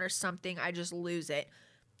about someone or something, I just lose it.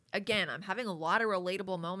 again, I'm having a lot of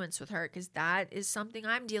relatable moments with her because that is something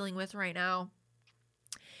I'm dealing with right now.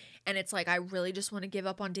 And it's like, I really just want to give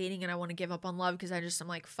up on dating and I want to give up on love because I'm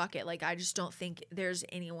like, fuck it. Like, I just don't think there's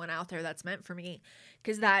anyone out there that's meant for me,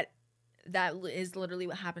 because that is literally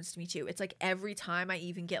what happens to me too. It's like every time I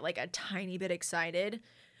even get like a tiny bit excited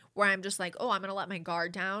where I'm just like, oh, I'm going to let my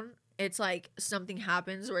guard down. It's like something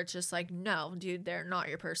happens where it's just like, no, dude, they're not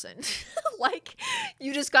your person. Like,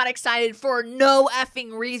 you just got excited for no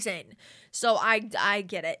effing reason. So I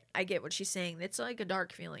get it. I get what she's saying. It's like a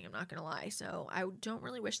dark feeling, I'm not going to lie. So I don't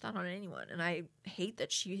really wish that on anyone. And I hate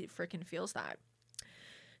that she freaking feels that.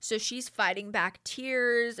 So she's fighting back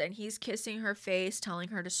tears and he's kissing her face, telling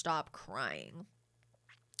her to stop crying.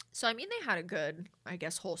 So, I mean, they had a good, I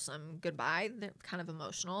guess, wholesome goodbye. They're kind of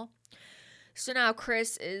emotional. So now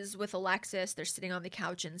Chris is with Alexis. They're sitting on the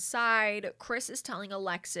couch inside. Chris is telling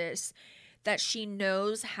Alexis that she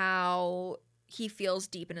knows how he feels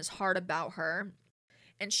deep in his heart about her.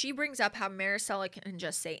 And she brings up how Maricela can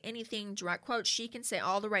just say anything, direct quote, she can say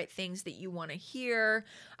all the right things that you want to hear.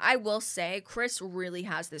 I will say, Chris really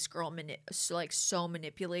has this girl so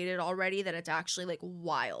manipulated already that it's actually like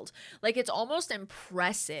wild. Like, it's almost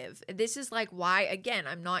impressive. This is like why, again,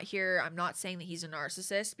 I'm not saying that he's a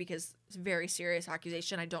narcissist, because it's a very serious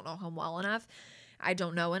accusation. I don't know him well enough. I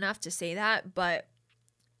don't know enough to say that, but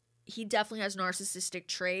he definitely has narcissistic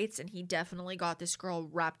traits, and he definitely got this girl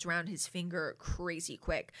wrapped around his finger crazy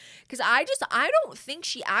quick. Because I don't think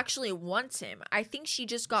she actually wants him. I think she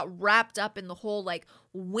just got wrapped up in the whole like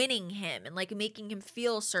winning him and like making him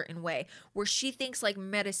feel a certain way, where she thinks like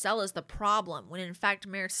Maricela is the problem, when in fact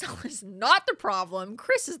Maricela is not the problem.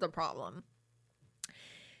 Chris is the problem.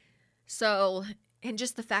 So, and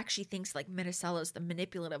just the fact she thinks like Maricela is the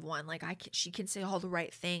manipulative one, like she can say all the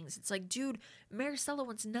right things. It's like, dude, Maricela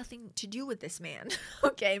wants nothing to do with this man.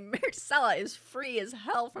 Okay, Maricela is free as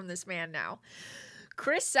hell from this man now.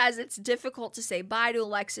 Chris says it's difficult to say bye to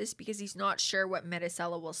Alexis because he's not sure what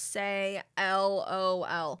Maricela will say.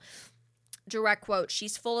 LOL. Direct quote,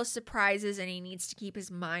 she's full of surprises and he needs to keep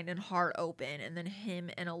his mind and heart open. And then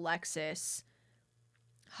him and Alexis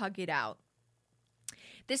hug it out.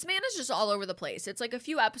 This man is just all over the place. It's like a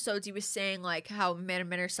few episodes he was saying like how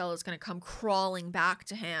Maricela is going to come crawling back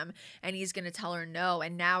to him and he's going to tell her no.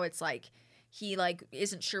 And now it's like he like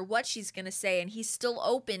isn't sure what she's going to say and he's still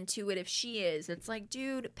open to it if she is. It's like,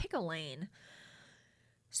 dude, pick a lane.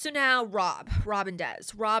 So now Rob and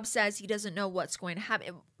Des. Rob says he doesn't know what's going to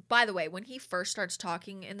happen. By the way, when he first starts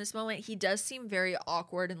talking in this moment, he does seem very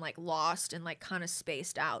awkward and like lost and like kind of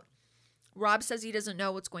spaced out. Rob says he doesn't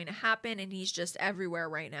know what's going to happen and he's just everywhere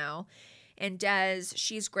right now. And Des,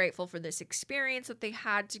 she's grateful for this experience that they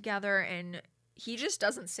had together, and he just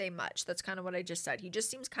doesn't say much. That's kind of what I just said. He just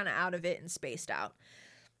seems kind of out of it and spaced out.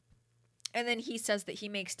 And then he says that he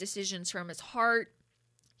makes decisions from his heart.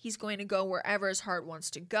 He's going to go wherever his heart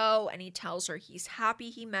wants to go, and he tells her he's happy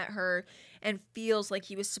he met her and feels like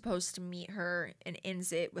he was supposed to meet her, and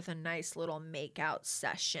ends it with a nice little make-out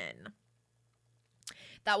session.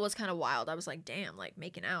 That was kind of wild. I was like, damn, like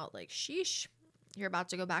making out, like sheesh, you're about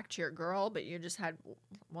to go back to your girl, but you just had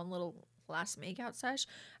one little last makeout sesh.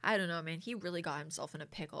 I don't know, man. He really got himself in a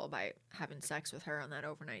pickle by having sex with her on that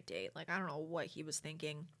overnight date. Like, I don't know what he was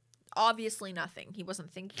thinking. Obviously nothing. He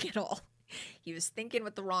wasn't thinking at all. He was thinking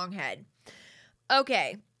with the wrong head.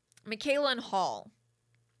 Okay, Michaela and Hall.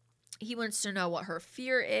 He wants to know what her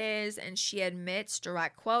fear is, and she admits,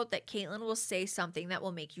 direct quote, that Caitlin will say something that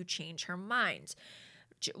will make you change her mind.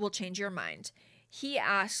 Will change your mind. He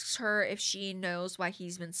asks her if she knows why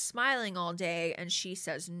he's been smiling all day, and she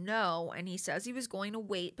says no, and he says he was going to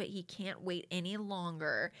wait, but he can't wait any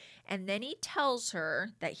longer. And then he tells her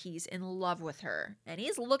that he's in love with her, and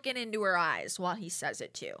he's looking into her eyes while he says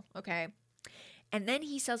it too, okay? And then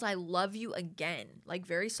he says, I love you again, like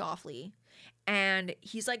very softly, and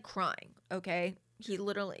he's like crying, okay? He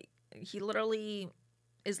literally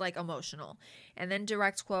is like emotional. And then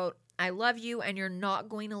direct quote, I love you and you're not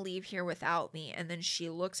going to leave here without me. And then she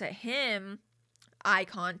looks at him, eye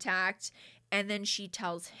contact, and then she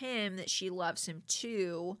tells him that she loves him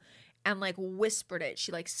too, and like whispered it.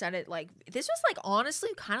 She like said it like, this was like honestly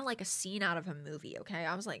kind of like a scene out of a movie, okay?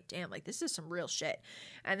 I was like, damn, like this is some real shit.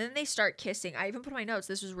 And then they start kissing. I even put on my notes,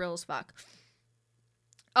 this was real as fuck.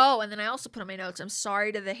 Oh, and then I also put on my notes, I'm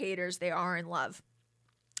sorry to the haters, they are in love.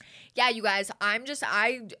 Yeah, you guys,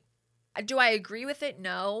 do I agree with it?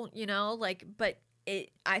 No, but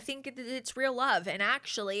I think it's real love. And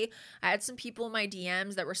actually, I had some people in my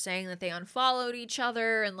DMs that were saying that they unfollowed each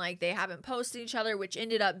other and like they haven't posted each other, which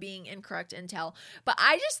ended up being incorrect intel. But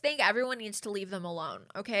I just think everyone needs to leave them alone,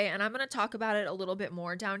 okay? And I'm going to talk about it a little bit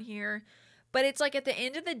more down here. But it's like at the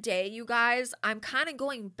end of the day, you guys, I'm kind of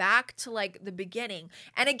going back to like the beginning.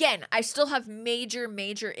 And again, I still have major,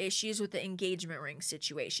 major issues with the engagement ring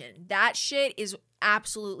situation. That shit is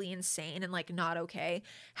absolutely insane and like not okay.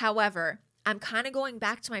 However, I'm kind of going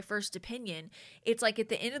back to my first opinion. It's like at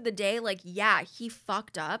the end of the day, like, yeah, he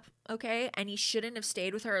fucked up, okay? And he shouldn't have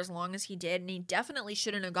stayed with her as long as he did. And he definitely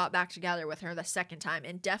shouldn't have got back together with her the second time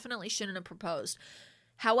and definitely shouldn't have proposed.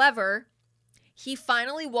 However, he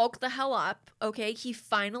finally woke the hell up, okay? He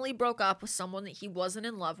finally broke up with someone that he wasn't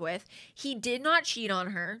in love with. He did not cheat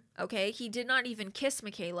on her, okay? He did not even kiss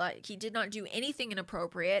Michaela. He did not do anything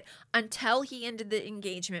inappropriate until he ended the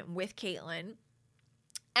engagement with Caitlyn.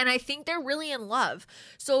 And I think they're really in love.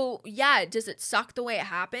 So, yeah, does it suck the way it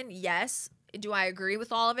happened? Yes. Do I agree with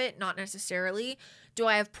all of it? Not necessarily. Do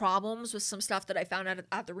I have problems with some stuff that I found out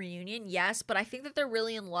at the reunion? Yes. But I think that they're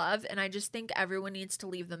really in love. And I just think everyone needs to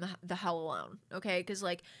leave them the hell alone. Okay? Because,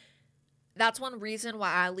 like, that's one reason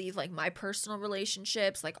why I leave, like, my personal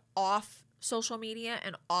relationships, like, off social media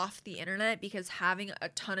and off the internet, because having a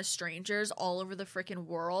ton of strangers all over the freaking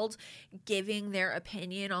world giving their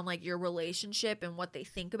opinion on like your relationship and what they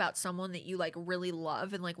think about someone that you like really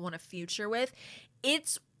love and like want a future with,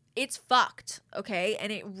 it's fucked, okay?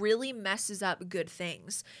 And it really messes up good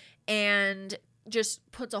things and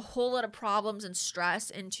just puts a whole lot of problems and stress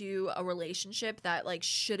into a relationship that like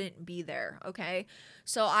shouldn't be there, okay?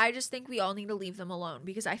 So I just think we all need to leave them alone,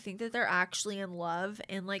 because I think that they're actually in love,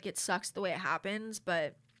 and like it sucks the way it happens,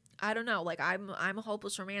 but I don't know, like I'm a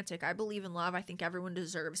hopeless romantic. I believe in love. I think everyone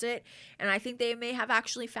deserves it, and I think they may have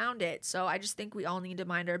actually found it. So I just think we all need to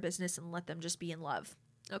mind our business and let them just be in love.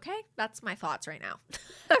 Okay, that's my thoughts right now.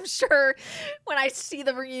 I'm sure when I see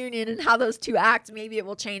the reunion and how those two act, maybe it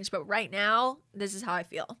will change. But right now, this is how I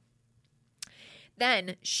feel.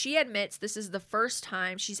 Then she admits this is the first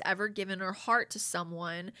time she's ever given her heart to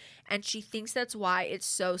someone, and she thinks that's why it's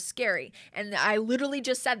so scary. And I literally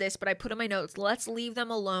just said this, but I put in my notes, let's leave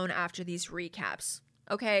them alone after these recaps.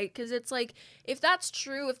 Okay, because it's like, if that's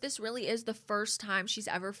true, if this really is the first time she's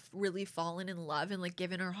ever really fallen in love and like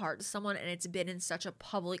given her heart to someone, and it's been in such a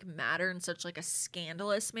public matter, in such like a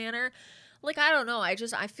scandalous manner, like, I don't know, I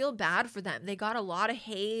feel bad for them. They got a lot of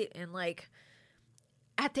hate, and like,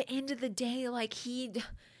 at the end of the day, like, he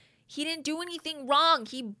didn't do anything wrong.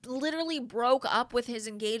 He literally broke up with his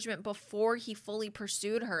engagement before he fully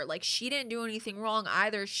pursued her. Like, she didn't do anything wrong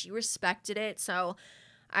either. She respected it. So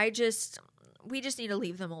we just need to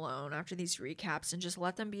leave them alone after these recaps and just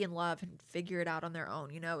let them be in love and figure it out on their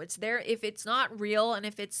own. You know, it's there. If it's not real and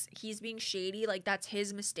if he's being shady, like, that's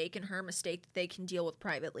his mistake and her mistake that they can deal with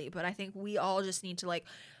privately. But I think we all just need to like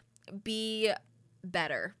be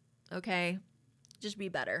better. Okay. Just be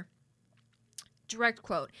better. Direct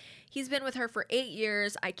quote. He's been with her for 8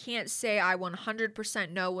 years. I can't say I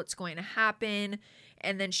 100% know what's going to happen.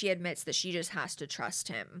 And then she admits that she just has to trust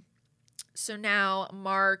him. So now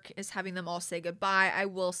Mark is having them all say goodbye. I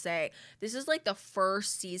will say this is like the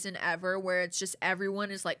first season ever where it's just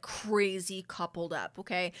everyone is like crazy coupled up,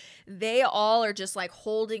 okay? They all are just like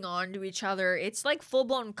holding on to each other. It's like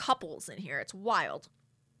full-blown couples in here. It's wild.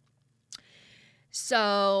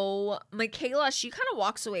 So Michaela, she kind of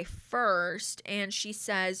walks away first, and she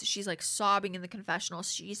says she's like sobbing in the confessional.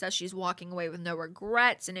 She says she's walking away with no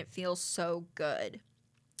regrets, and it feels so good.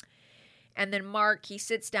 And then Mark, he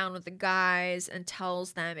sits down with the guys and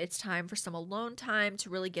tells them it's time for some alone time to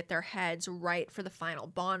really get their heads right for the final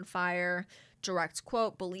bonfire. Direct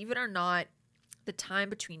quote, believe it or not, the time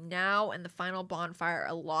between now and the final bonfire,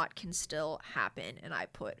 a lot can still happen. And I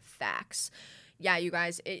put facts. Yeah, you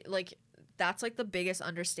guys, that's like the biggest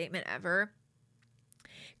understatement ever.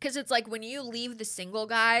 Because it's like when you leave the single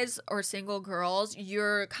guys or single girls,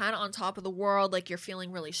 you're kind of on top of the world. Like, you're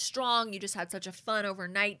feeling really strong. You just had such a fun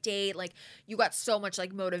overnight date. Like, you got so much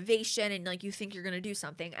like motivation, and like you think you're going to do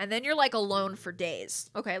something. And then you're like alone for days.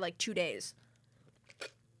 Okay, like 2 days.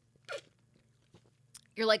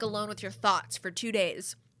 You're like alone with your thoughts for 2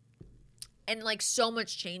 days. And like so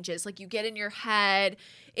much changes. Like, you get in your head.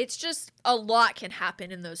 It's just a lot can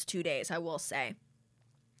happen in those 2 days, I will say.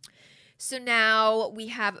 So now we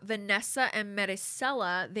have Vanessa and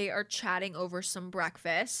Maricela. They are chatting over some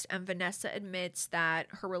breakfast, and Vanessa admits that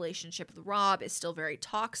her relationship with Rob is still very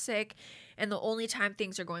toxic, and the only time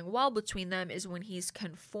things are going well between them is when he's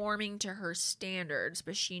conforming to her standards,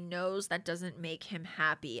 but she knows that doesn't make him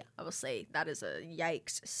happy. I will say that is a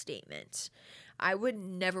yikes statement. I would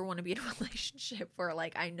never want to be in a relationship where,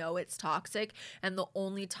 like, I know it's toxic and the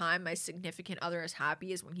only time my significant other is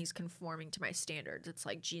happy is when he's conforming to my standards. It's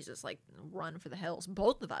like, Jesus, like, run for the hills.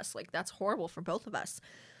 Both of us. Like, that's horrible for both of us.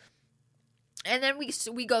 And then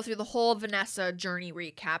we go through the whole Vanessa journey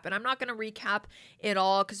recap, and I'm not going to recap it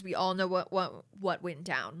all because we all know what went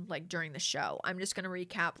down like during the show. I'm just going to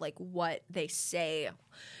recap like what they say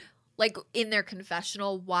like in their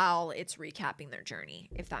confessional while it's recapping their journey,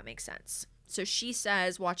 if that makes sense. So she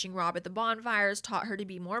says watching Rob at the bonfires taught her to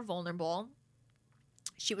be more vulnerable.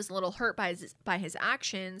 She was a little hurt by his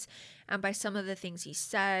actions and by some of the things he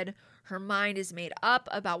said. Her mind is made up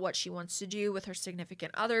about what she wants to do with her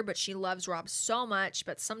significant other, but she loves Rob so much.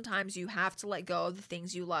 But sometimes you have to let go of the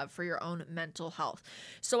things you love for your own mental health.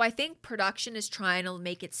 So I think production is trying to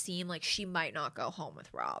make it seem like she might not go home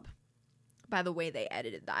with Rob by the way they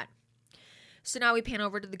edited that. So now we pan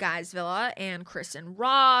over to the guys' villa and Chris and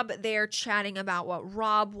Rob. They're chatting about what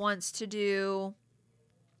Rob wants to do.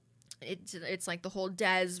 It's like the whole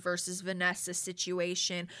Des versus Vanessa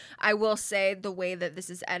situation. I will say the way that this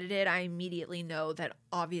is edited, I immediately know that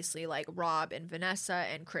obviously like Rob and Vanessa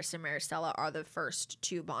and Chris and Maricela are the first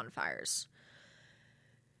two bonfires.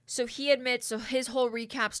 So he admits, so his whole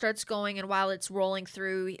recap starts going, and while it's rolling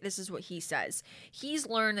through, this is what he says. He's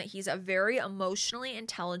learned that he's a very emotionally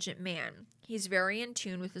intelligent man. He's very in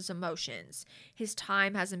tune with his emotions. His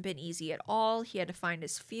time hasn't been easy at all. He had to find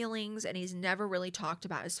his feelings, and he's never really talked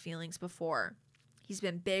about his feelings before. He's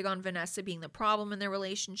been big on Vanessa being the problem in their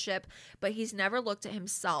relationship, but he's never looked at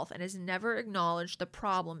himself and has never acknowledged the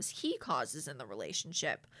problems he causes in the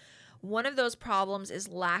relationship. One of those problems is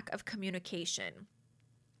lack of communication.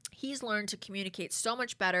 He's learned to communicate so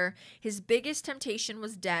much better. His biggest temptation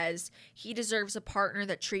was Des. He deserves a partner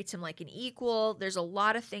that treats him like an equal. There's a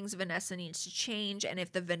lot of things Vanessa needs to change, and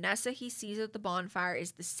if the Vanessa he sees at the bonfire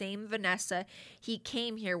is the same Vanessa he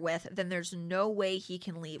came here with, then there's no way he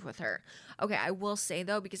can leave with her. Okay, I will say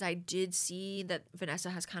though, because I did see that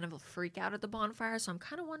Vanessa has kind of a freak out at the bonfire, so I'm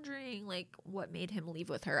kind of wondering like what made him leave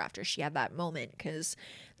with her after she had that moment, because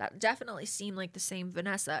that definitely seemed like the same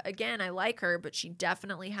Vanessa. Again, I like her, but she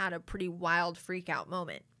definitely had a pretty wild freak out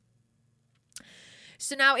moment.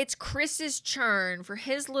 So now it's Chris's turn for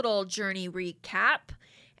his little journey recap.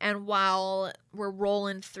 And while we're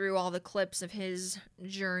rolling through all the clips of his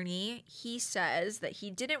journey, he says that he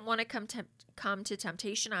didn't want to come to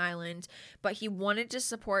Temptation Island, but he wanted to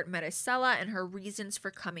support Maricela and her reasons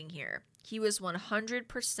for coming here. He was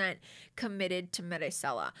 100% committed to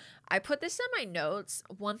Maricela. I put this in my notes.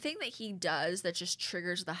 One thing that he does that just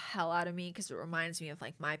triggers the hell out of me, because it reminds me of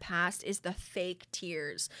like my past, is the fake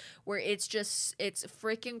tears, where it's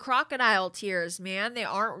freaking crocodile tears, man. They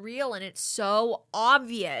aren't real, and it's so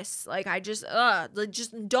obvious. Like just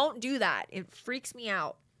don't do that. It freaks me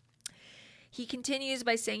out. He continues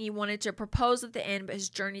by saying he wanted to propose at the end, but his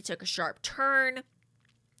journey took a sharp turn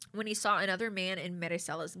when he saw another man in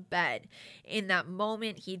Maricela's bed. In that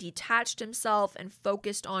moment, he detached himself and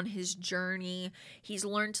focused on his journey. He's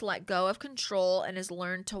learned to let go of control and has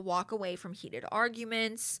learned to walk away from heated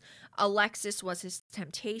arguments. Alexis was his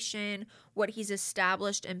temptation. What he's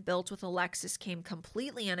established and built with Alexis came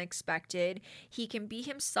completely unexpected. He can be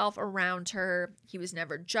himself around her. He was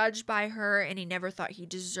never judged by her, and he never thought he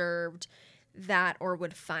deserved that or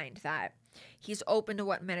would find that. He's open to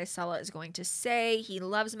what Maricela is going to say. He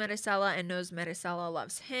loves Maricela and knows Maricela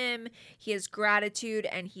loves him. He has gratitude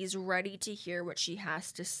and he's ready to hear what she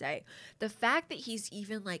has to say. The fact that he's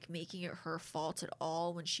even like making it her fault at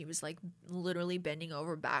all when she was like literally bending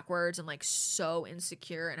over backwards and like so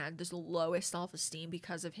insecure and had this lowest self-esteem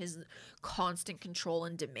because of his constant control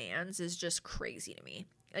and demands is just crazy to me.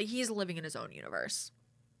 Like, he's living in his own universe.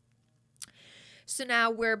 So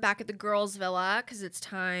now we're back at the girls' villa because it's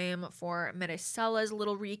time for Maricela's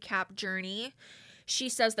little recap journey. She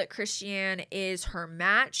says that Christian is her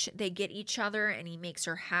match. They get each other and he makes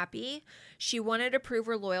her happy. She wanted to prove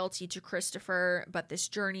her loyalty to Christopher, but this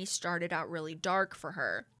journey started out really dark for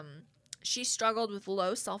her. She struggled with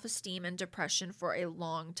low self-esteem and depression for a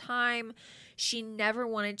long time. She never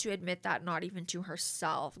wanted to admit that, not even to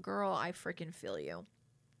herself. Girl, I freaking feel you.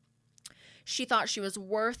 She thought she was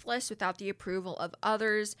worthless without the approval of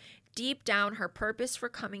others. Deep down, her purpose for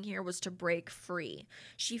coming here was to break free.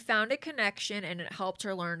 She found a connection and it helped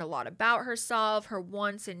her learn a lot about herself, her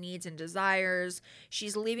wants and needs and desires.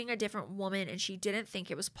 She's leaving a different woman and she didn't think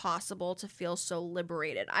it was possible to feel so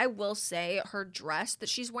liberated. I will say her dress that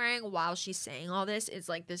she's wearing while she's saying all this is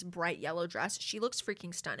like this bright yellow dress. She looks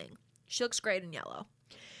freaking stunning. She looks great in yellow.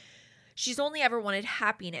 She's only ever wanted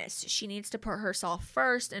happiness. She needs to put herself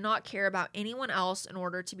first and not care about anyone else in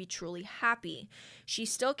order to be truly happy. She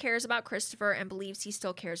still cares about Christopher and believes he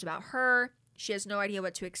still cares about her. She has no idea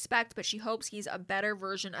what to expect, but she hopes he's a better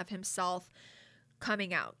version of himself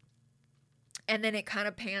coming out. And then it kind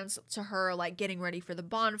of pans to her like getting ready for the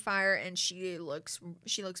bonfire, and she looks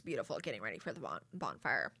beautiful getting ready for the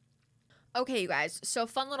bonfire. Okay, you guys, so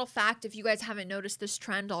fun little fact, if you guys haven't noticed this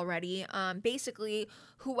trend already, basically,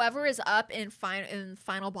 whoever is up in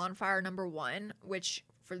Final Bonfire number 1, which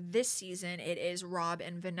for this season, it is Rob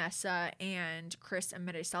and Vanessa and Chris and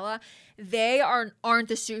Maricela, they aren't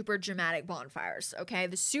the super dramatic bonfires, okay?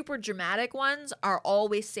 The super dramatic ones are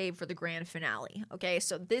always saved for the grand finale, okay?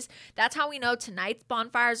 So that's how we know tonight's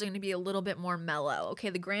bonfires are going to be a little bit more mellow, okay?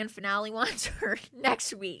 The grand finale ones are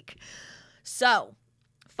next week. So,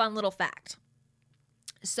 fun little fact.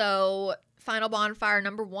 So, Final Bonfire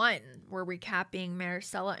number 1, we're recapping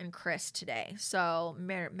Maricela and Chris today. So,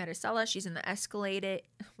 Maricela, she's in the Escalated.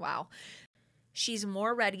 Wow. She's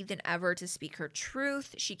more ready than ever to speak her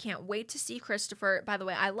truth. She can't wait to see Christopher. By the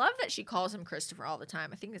way, I love that she calls him Christopher all the time.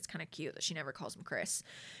 I think it's kind of cute that she never calls him Chris.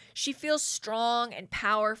 She feels strong and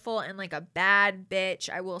powerful and like a bad bitch.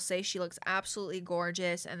 I will say she looks absolutely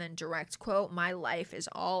gorgeous. And then direct quote, "My life is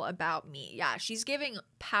all about me." Yeah, she's giving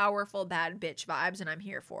powerful bad bitch vibes, and I'm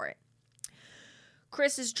here for it.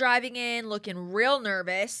 Chris is driving in looking real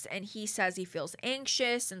nervous, and he says he feels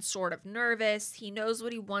anxious and sort of nervous. He knows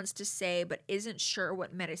what he wants to say, but isn't sure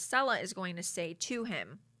what Maricela is going to say to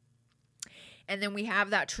him. And then we have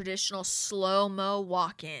that traditional slow-mo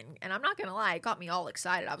walk-in. And I'm not going to lie, it got me all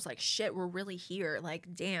excited. I was like, shit, we're really here.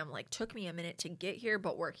 Like, damn, like, took me a minute to get here,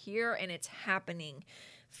 but we're here and it's happening.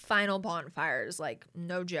 Final bonfires, like,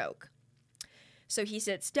 no joke. So he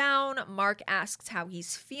sits down, Mark asks how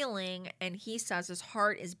he's feeling, and he says his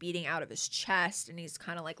heart is beating out of his chest, and he's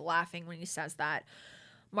kind of like laughing when he says that.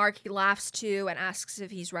 Mark laughs too and asks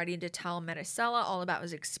if he's ready to tell Maricela all about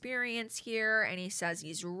his experience here, and he says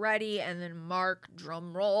he's ready, and then Mark,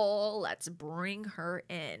 drum roll, let's bring her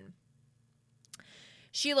in.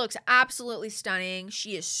 She looks absolutely stunning.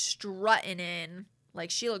 She is strutting in.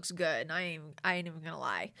 Like, she looks good. I ain't even gonna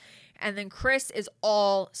lie. And then Chris is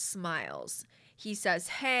all smiles. He says,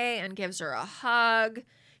 hey, and gives her a hug.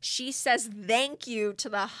 She says thank you to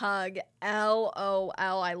the hug. LOL,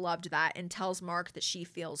 I loved that, and tells Mark that she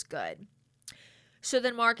feels good. So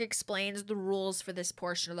then Mark explains the rules for this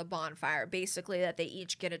portion of the bonfire. Basically that they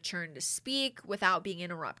each get a turn to speak without being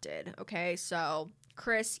interrupted. Okay, so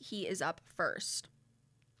Chris, he is up first.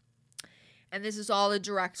 And this is all a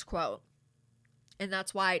direct quote. And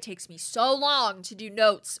that's why it takes me so long to do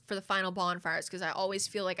notes for the final bonfires, because I always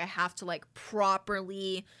feel like I have to like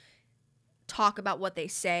properly talk about what they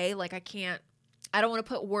say. Like I don't want to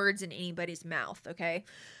put words in anybody's mouth, okay?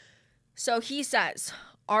 So he says,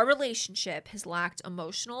 our relationship has lacked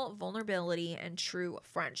emotional vulnerability and true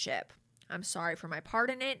friendship. I'm sorry for my part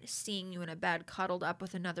in it. Seeing you in a bed cuddled up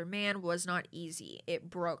with another man was not easy. It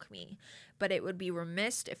broke me. But it would be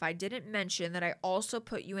remiss if I didn't mention that I also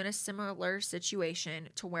put you in a similar situation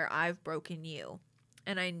to where I've broken you.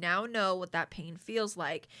 And I now know what that pain feels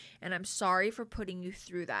like, and I'm sorry for putting you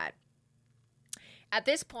through that. At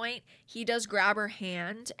this point, he does grab her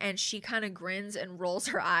hand, and she kind of grins and rolls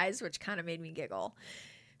her eyes, which kind of made me giggle.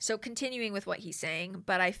 So continuing with what he's saying,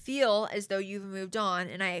 but I feel as though you've moved on,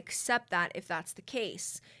 and I accept that if that's the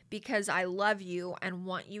case, because I love you and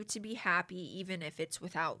want you to be happy even if it's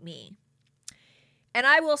without me. And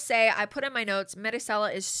I will say, I put in my notes,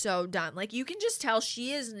 Maricela is so done. Like, you can just tell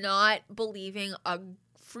she is not believing a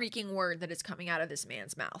freaking word that is coming out of this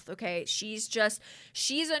man's mouth, okay? She's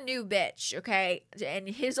a new bitch, okay? And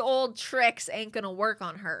his old tricks ain't gonna work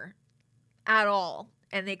on her at all.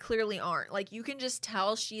 And they clearly aren't. Like, you can just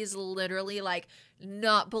tell she is literally, like,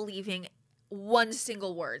 not believing one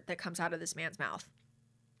single word that comes out of this man's mouth.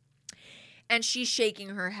 And she's shaking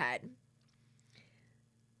her head.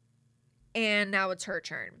 And now it's her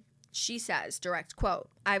turn. She says, direct quote,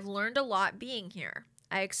 I've learned a lot being here.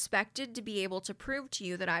 I expected to be able to prove to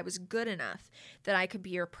you that I was good enough, that I could be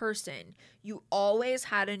your person. You always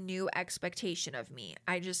had a new expectation of me.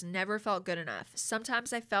 I just never felt good enough.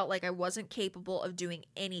 Sometimes I felt like I wasn't capable of doing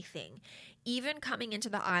anything. Even coming into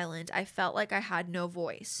the island, I felt like I had no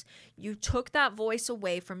voice. You took that voice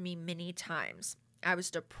away from me many times. I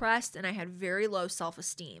was depressed and I had very low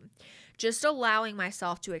self-esteem. Just allowing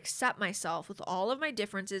myself to accept myself with all of my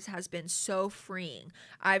differences has been so freeing.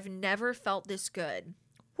 I've never felt this good.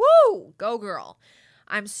 Woo! Go girl.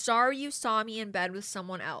 I'm sorry you saw me in bed with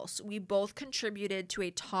someone else. We both contributed to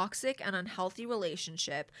a toxic and unhealthy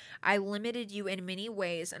relationship. I limited you in many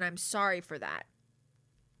ways, and I'm sorry for that.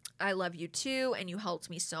 I love you too, and you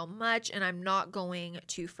helped me so much, and I'm not going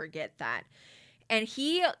to forget that. And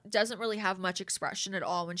he doesn't really have much expression at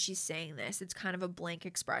all when she's saying this. It's kind of a blank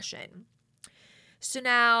expression. So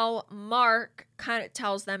now Mark kind of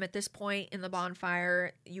tells them at this point in the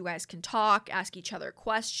bonfire, you guys can talk, ask each other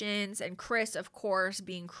questions. And Chris, of course,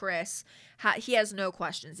 being Chris, he has no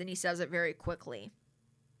questions and he says it very quickly.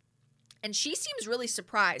 And she seems really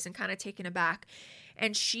surprised and kind of taken aback.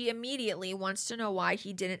 And she immediately wants to know why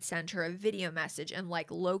he didn't send her a video message. And like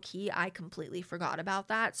low-key, I completely forgot about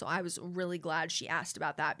that. So I was really glad she asked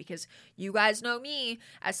about that, because you guys know me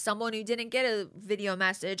as someone who didn't get a video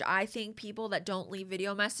message. I think people that don't leave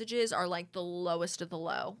video messages are like the lowest of the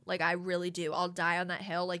low. Like I really do. I'll die on that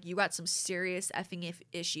hill. Like you got some serious effing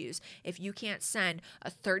issues if you can't send a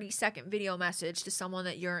 30-second video message to someone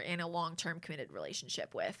that you're in a long-term committed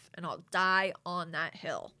relationship with. And I'll die on that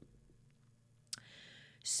hill.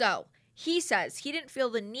 So he says he didn't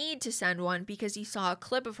feel the need to send one because he saw a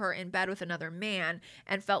clip of her in bed with another man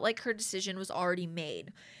and felt like her decision was already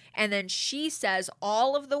made. And then she says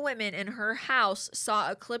all of the women in her house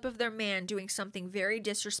saw a clip of their man doing something very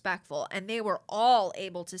disrespectful, and they were all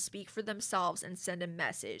able to speak for themselves and send a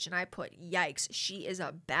message. And I put, yikes, she is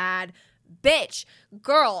a bad bitch.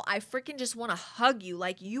 Girl, I freaking just want to hug you.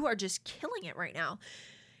 Like you are just killing it right now.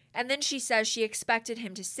 And then she says she expected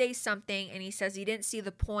him to say something, and he says he didn't see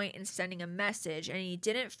the point in sending a message, and he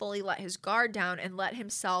didn't fully let his guard down and let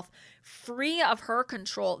himself free of her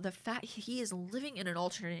control. The fact he is living in an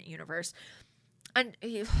alternate universe. And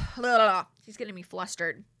he's getting me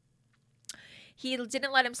flustered. He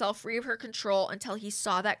didn't let himself free of her control until he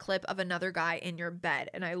saw that clip of another guy in your bed.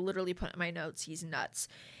 And I literally put in my notes, he's nuts.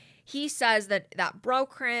 He says that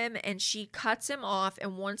broke him, and she cuts him off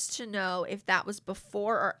and wants to know if that was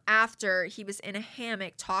before or after he was in a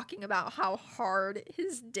hammock talking about how hard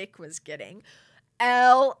his dick was getting.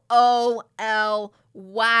 LOL,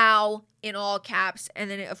 wow, in all caps.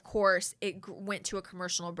 And then, of course, it went to a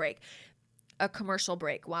commercial break.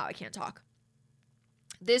 Wow, I can't talk.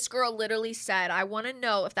 This girl literally said, I want to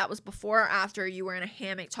know if that was before or after you were in a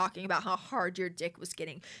hammock talking about how hard your dick was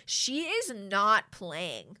getting. She is not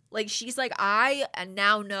playing. Like, she's like, I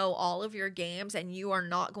now know all of your games and you are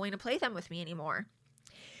not going to play them with me anymore.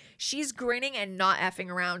 She's grinning and not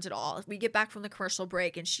effing around at all. We get back from the commercial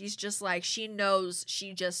break and she's just like, she knows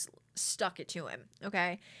she just stuck it to him,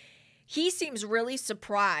 okay? He seems really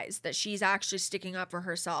surprised that she's actually sticking up for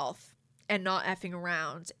herself and not effing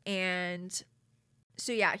around. And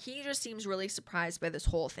so yeah, he just seems really surprised by this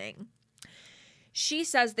whole thing. She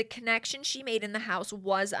says the connection she made in the house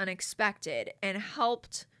was unexpected and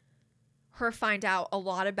helped her find out a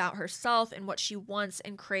lot about herself and what she wants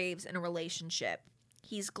and craves in a relationship.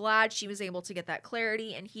 He's glad she was able to get that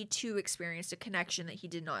clarity, and he too experienced a connection that he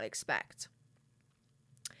did not expect.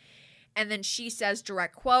 And then she says,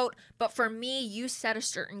 direct quote, but for me, you set a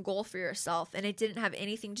certain goal for yourself and it didn't have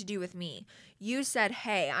anything to do with me. You said,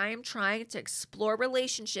 hey, I am trying to explore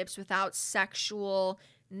relationships without sexual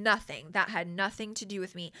nothing. That had nothing to do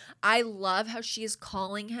with me. I love how she is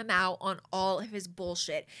calling him out on all of his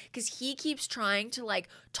bullshit, because he keeps trying to like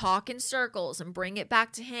talk in circles and bring it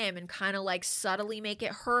back to him and kind of like subtly make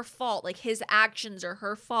it her fault. Like his actions are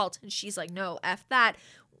her fault. And she's like, no, F that.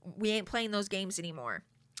 We ain't playing those games anymore.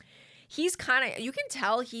 He's kind of, you can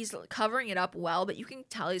tell he's covering it up well, but you can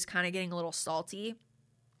tell he's kind of getting a little salty.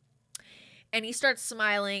 And he starts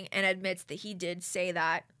smiling and admits that he did say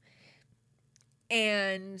that.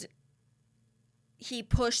 And he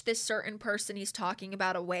pushed this certain person he's talking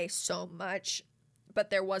about away so much, but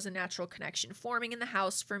there was a natural connection forming in the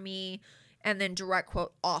house for me. And then direct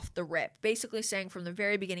quote, off the rip, basically saying from the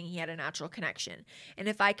very beginning he had a natural connection. And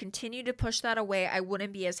if I continued to push that away, I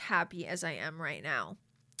wouldn't be as happy as I am right now.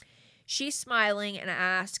 She's smiling and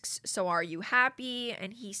asks, so are you happy?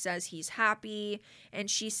 And he says he's happy. And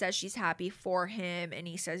she says she's happy for him. And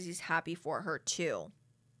he says he's happy for her too.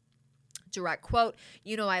 Direct quote,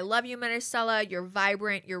 you know, I love you, Maricela. You're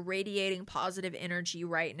vibrant. You're radiating positive energy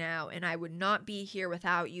right now. And I would not be here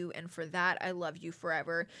without you. And for that, I love you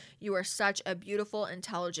forever. You are such a beautiful,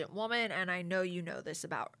 intelligent woman. And I know you know this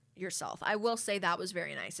about yourself. I will say that was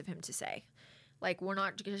very nice of him to say. Like, we're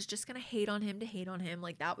not just going to hate on him to hate on him.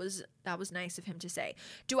 Like, that was nice of him to say.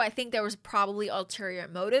 Do I think there was probably ulterior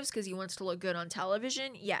motives because he wants to look good on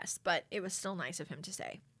television? Yes, but it was still nice of him to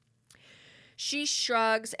say. She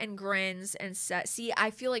shrugs and grins and says, see, I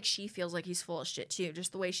feel like she feels like he's full of shit too,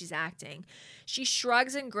 just the way she's acting. She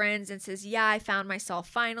shrugs and grins and says, yeah, I found myself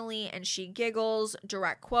finally. And she giggles,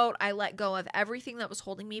 direct quote, I let go of everything that was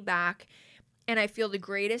holding me back. And I feel the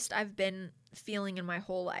greatest I've been feeling in my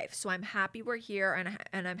whole life. So I'm happy we're here,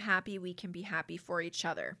 and I'm happy we can be happy for each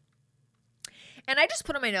other. And I just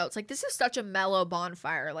put in my notes, like, this is such a mellow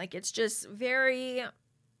bonfire. Like, it's just very,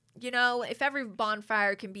 you know, if every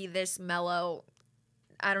bonfire can be this mellow,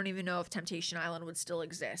 I don't even know if Temptation Island would still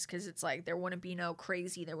exist, because it's like there wouldn't be no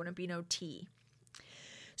crazy, there wouldn't be no tea.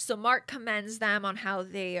 So Mark commends them on how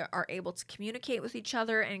they are able to communicate with each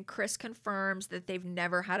other, and Chris confirms that they've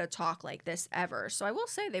never had a talk like this ever. So I will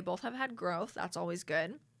say they both have had growth. That's always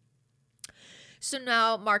good. So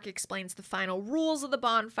now Mark explains the final rules of the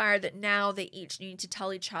bonfire, that now they each need to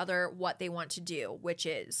tell each other what they want to do, which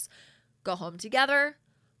is go home together,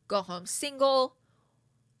 go home single,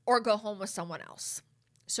 or go home with someone else.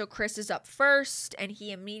 So Chris is up first, and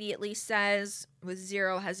he immediately says, with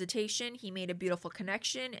zero hesitation, he made a beautiful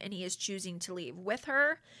connection and he is choosing to leave with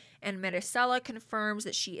her. And Maricela confirms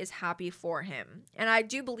that she is happy for him. And I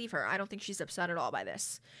do believe her. I don't think she's upset at all by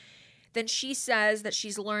this. Then she says that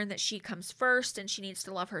she's learned that she comes first and she needs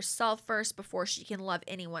to love herself first before she can love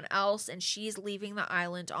anyone else. And she's leaving the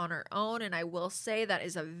island on her own. And I will say that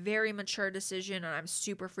is a very mature decision, and I'm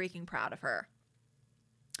super freaking proud of her.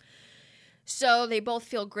 So they both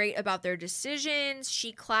feel great about their decisions.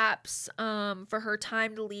 She claps for her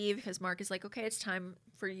time to leave, because Mark is like, okay, it's time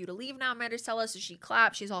for you to leave now, Maricela. So she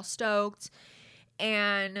claps. She's all stoked.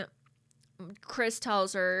 And Chris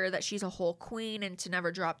tells her that she's a whole queen and to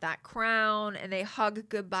never drop that crown. And they hug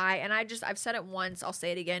goodbye. And I've said it once, I'll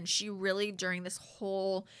say it again. She really, during this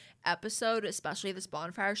whole episode, especially this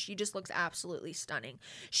bonfire, she just looks absolutely stunning.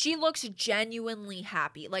 She looks genuinely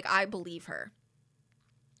happy. Like, I believe her.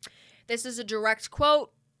 This is a direct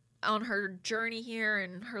quote on her journey here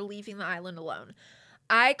and her leaving the island alone.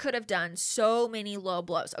 I could have done so many low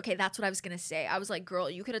blows. Okay, that's what I was going to say. I was like, girl,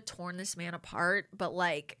 you could have torn this man apart, but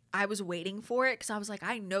like, I was waiting for it, because I was like,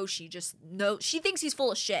 I know she thinks he's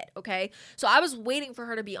full of shit, okay? So I was waiting for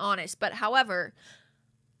her to be honest, but however,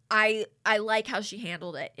 I like how she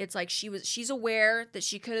handled it. It's like she's aware that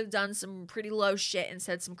she could have done some pretty low shit and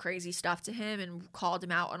said some crazy stuff to him and called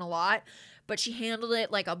him out on a lot, but she handled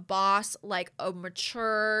it like a boss, like a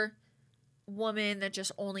mature woman that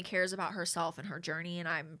just only cares about herself and her journey, and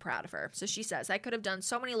I'm proud of her. So she says, I could have done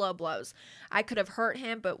so many low blows. I could have hurt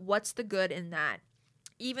him, but what's the good in that?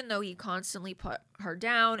 Even though he constantly put her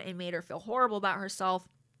down and made her feel horrible about herself,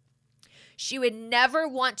 she would never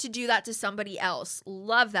want to do that to somebody else.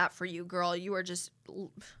 Love that for you, girl. You are just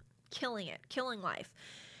killing it, killing life.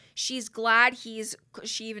 She's glad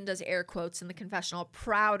she even does air quotes in the confessional,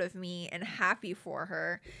 proud of me and happy for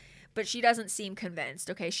her. But she doesn't seem convinced,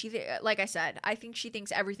 okay? Like I said, I think she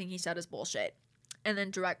thinks everything he said is bullshit. And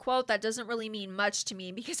then direct quote, that doesn't really mean much to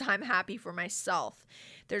me because I'm happy for myself.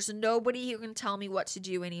 There's nobody who can tell me what to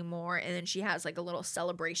do anymore. And then she has like a little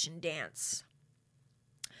celebration dance.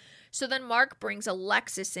 So then Mark brings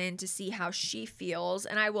Alexis in to see how she feels.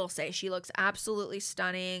 And I will say, she looks absolutely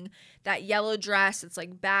stunning. That yellow dress, it's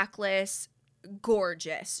like backless,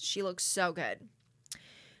 gorgeous. She looks so good.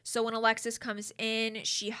 So when Alexis comes in,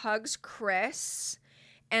 she hugs Chris.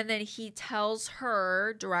 And then he tells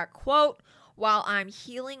her, direct quote, while I'm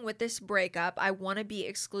healing with this breakup, I want to be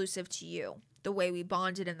exclusive to you. The way we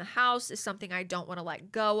bonded in the house is something I don't want to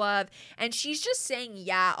let go of. And she's just saying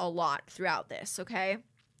yeah a lot throughout this, okay?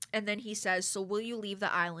 And then he says, so will you leave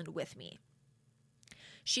the island with me?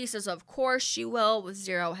 She says, of course she will, with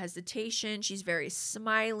zero hesitation. She's very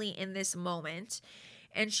smiley in this moment.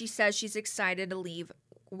 And she says she's excited to leave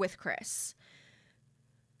with Chris.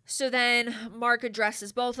 So then Mark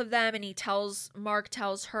addresses both of them, and Mark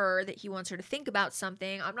tells her that he wants her to think about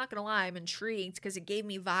something. I'm not going to lie, I'm intrigued, because it gave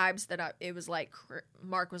me vibes that it was like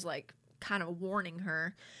Mark was like kind of warning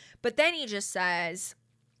her. But then he just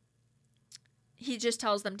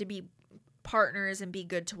tells them to be partners and be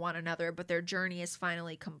good to one another, but their journey is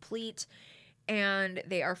finally complete and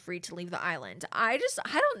they are free to leave the island. I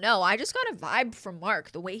don't know. I just got a vibe from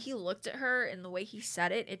Mark. The way he looked at her and the way he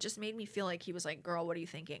said it, it just made me feel like he was like, girl, what are you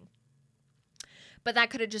thinking? But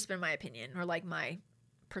that could have just been my opinion or like my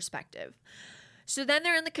perspective. So then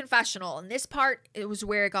they're in the confessional, and this part, it was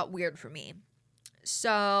where it got weird for me.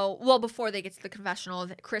 So, well, before they get to the confessional,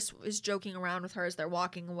 Chris is joking around with her as they're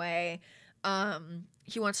walking away.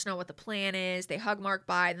 He wants to know what the plan is. They hug Mark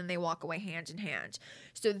bye, and then they walk away hand in hand.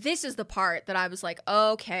 So this is the part that I was like,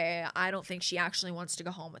 okay, I don't think she actually wants to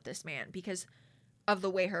go home with this man because of the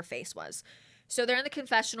way her face was. So they're in the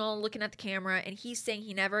confessional looking at the camera, and he's saying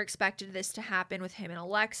he never expected this to happen with him and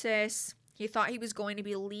Alexis. He thought he was going to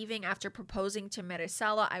be leaving after proposing to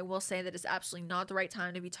Maricela. I will say that it's absolutely not the right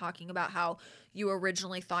time to be talking about how you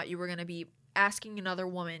originally thought you were going to be asking another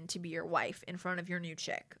woman to be your wife in front of your new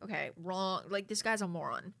chick. Okay, wrong. Like, this guy's a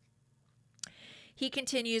moron. He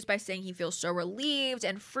continues by saying he feels so relieved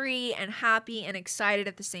and free and happy and excited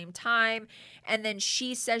at the same time. And then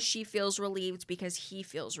she says she feels relieved because he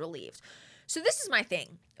feels relieved. So this is my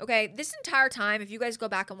thing, okay? This entire time, if you guys go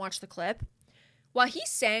back and watch the clip, while he's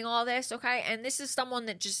saying all this, okay, and this is someone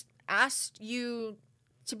that just asked you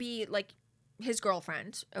to be like his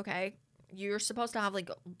girlfriend, okay? You're supposed to have like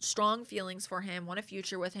strong feelings for him, want a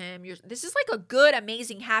future with him. This is like a good,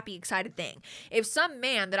 amazing, happy, excited thing. If some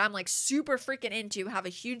man that I'm like super freaking into, have a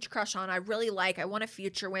huge crush on, I really like, I want a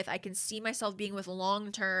future with, I can see myself being with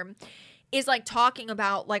long term, is like talking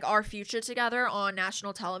about like our future together on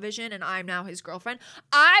national television, and I'm now his girlfriend,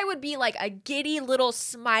 I would be like a giddy little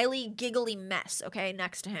smiley giggly mess, okay,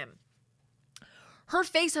 next to him. Her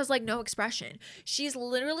face has like no expression. She's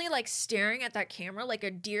literally like staring at that camera like a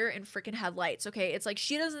deer in freaking headlights, okay? It's like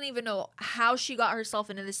she doesn't even know how she got herself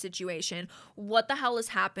into this situation. What the hell is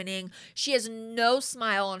happening? She has no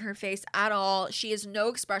smile on her face at all. She has no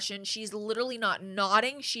expression. She's literally not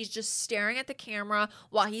nodding. She's just staring at the camera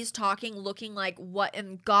while he's talking, looking like, what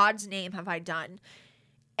in God's name have I done?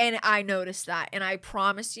 And I noticed that. And I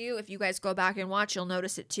promise you, if you guys go back and watch, you'll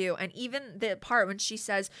notice it too. And even the part when she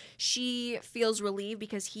says she feels relieved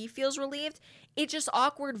because he feels relieved, it's just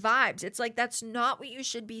awkward vibes. It's like, that's not what you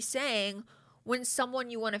should be saying when someone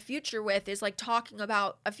you want a future with is like talking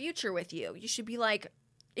about a future with you. You should be like,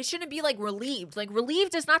 it shouldn't be like relieved. Like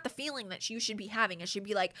relieved is not the feeling that you should be having. It should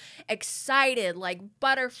be like excited, like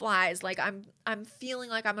butterflies. Like I'm feeling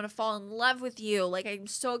like I'm going to fall in love with you. Like I'm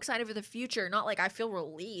so excited for the future. Not like I feel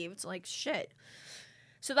relieved. Like shit.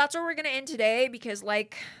 So that's where we're going to end today because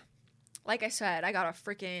like I said, I got a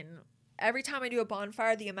freaking, every time I do a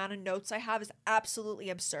bonfire, the amount of notes I have is absolutely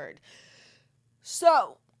absurd.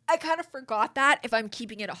 So I kind of forgot that if I'm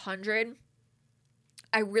keeping it 100.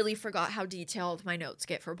 I really forgot how detailed my notes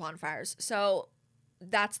get for bonfires. So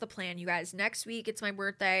that's the plan, you guys. Next week, it's my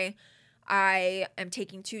birthday. I am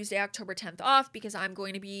taking Tuesday, October 10th off because I'm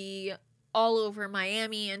going to be all over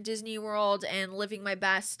Miami and Disney World and living my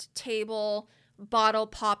best table, bottle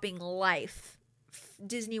popping life.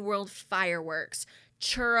 Disney World fireworks,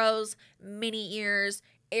 churros, mini ears,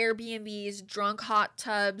 Airbnbs, drunk hot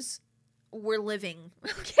tubs. We're living.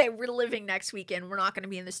 Okay, we're living next weekend. We're not going to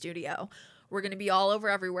be in the studio. We're going to be all over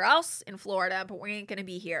everywhere else in Florida, but we ain't going to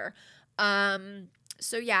be here.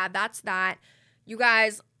 So yeah, that's that. You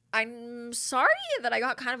guys, I'm sorry that I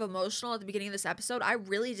got kind of emotional at the beginning of this episode. I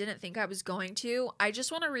really didn't think I was going to. I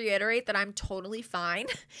just want to reiterate that I'm totally fine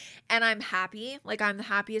and I'm happy. Like I'm the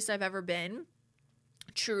happiest I've ever been.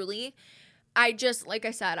 Truly. I just, like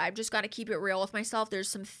I said, I've just got to keep it real with myself. There's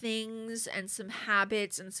some things and some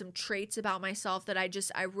habits and some traits about myself that I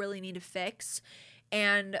really need to fix.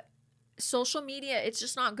 And social media, it's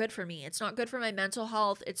just not good for me. It's not good for my mental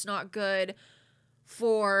health. It's not good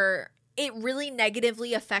for, it really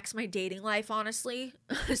negatively affects my dating life, honestly.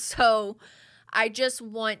 So I just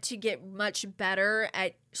want to get much better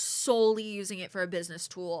at solely using it for a business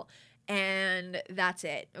tool. And that's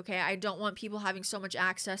it. Okay. I don't want people having so much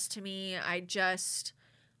access to me.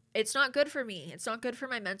 It's not good for me. It's not good for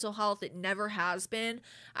my mental health. It never has been.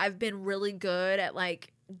 I've been really good at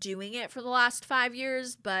like doing it for the last 5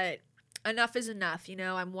 years, but enough is enough. You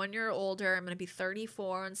know, I'm 1 year older. I'm going to be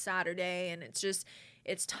 34 on Saturday. And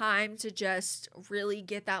it's time to just really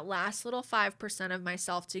get that last little 5% of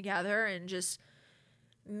myself together and just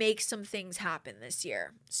make some things happen this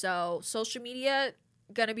year. So social media,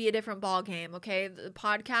 going to be a different ball game. Okay. The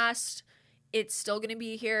podcast, it's still going to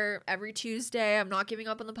be here every Tuesday. I'm not giving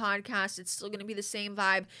up on the podcast. It's still going to be the same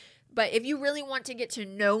vibe. But if you really want to get to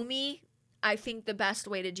know me, I think the best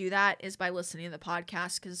way to do that is by listening to the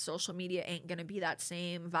podcast because social media ain't going to be that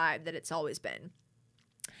same vibe that it's always been.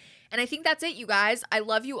 And I think that's it, you guys. I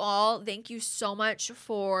love you all. Thank you so much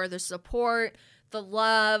for the support, the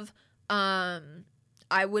love. I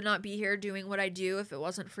would not be here doing what I do if it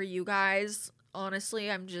wasn't for you guys. Honestly,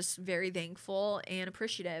 I'm just very thankful and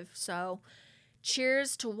appreciative. So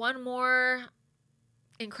cheers to one more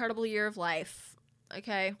incredible year of life.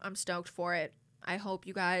 Okay, I'm stoked for it. I hope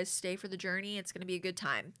you guys stay for the journey. It's going to be a good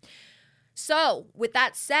time. So with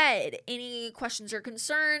that said, any questions or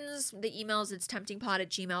concerns, the email is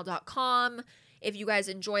itstemptingpod@gmail.com. If you guys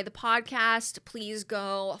enjoy the podcast, please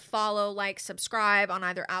go follow, like, subscribe on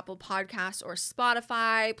either Apple Podcasts or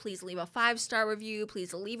Spotify. Please leave a 5-star review.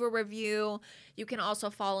 Please leave a review. You can also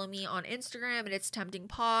follow me on Instagram at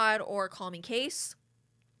itstemptingpod or call me Case.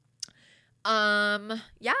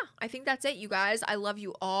 Yeah, I think that's it, you guys. I love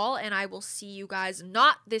you all, and I will see you guys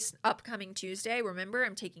not this upcoming Tuesday. Remember,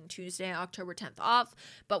 I'm taking Tuesday, October 10th off,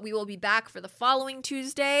 but we will be back for the following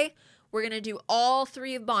Tuesday. We're going to do all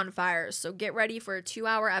 3 bonfires, so get ready for a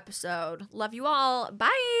 2-hour episode. Love you all.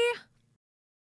 Bye!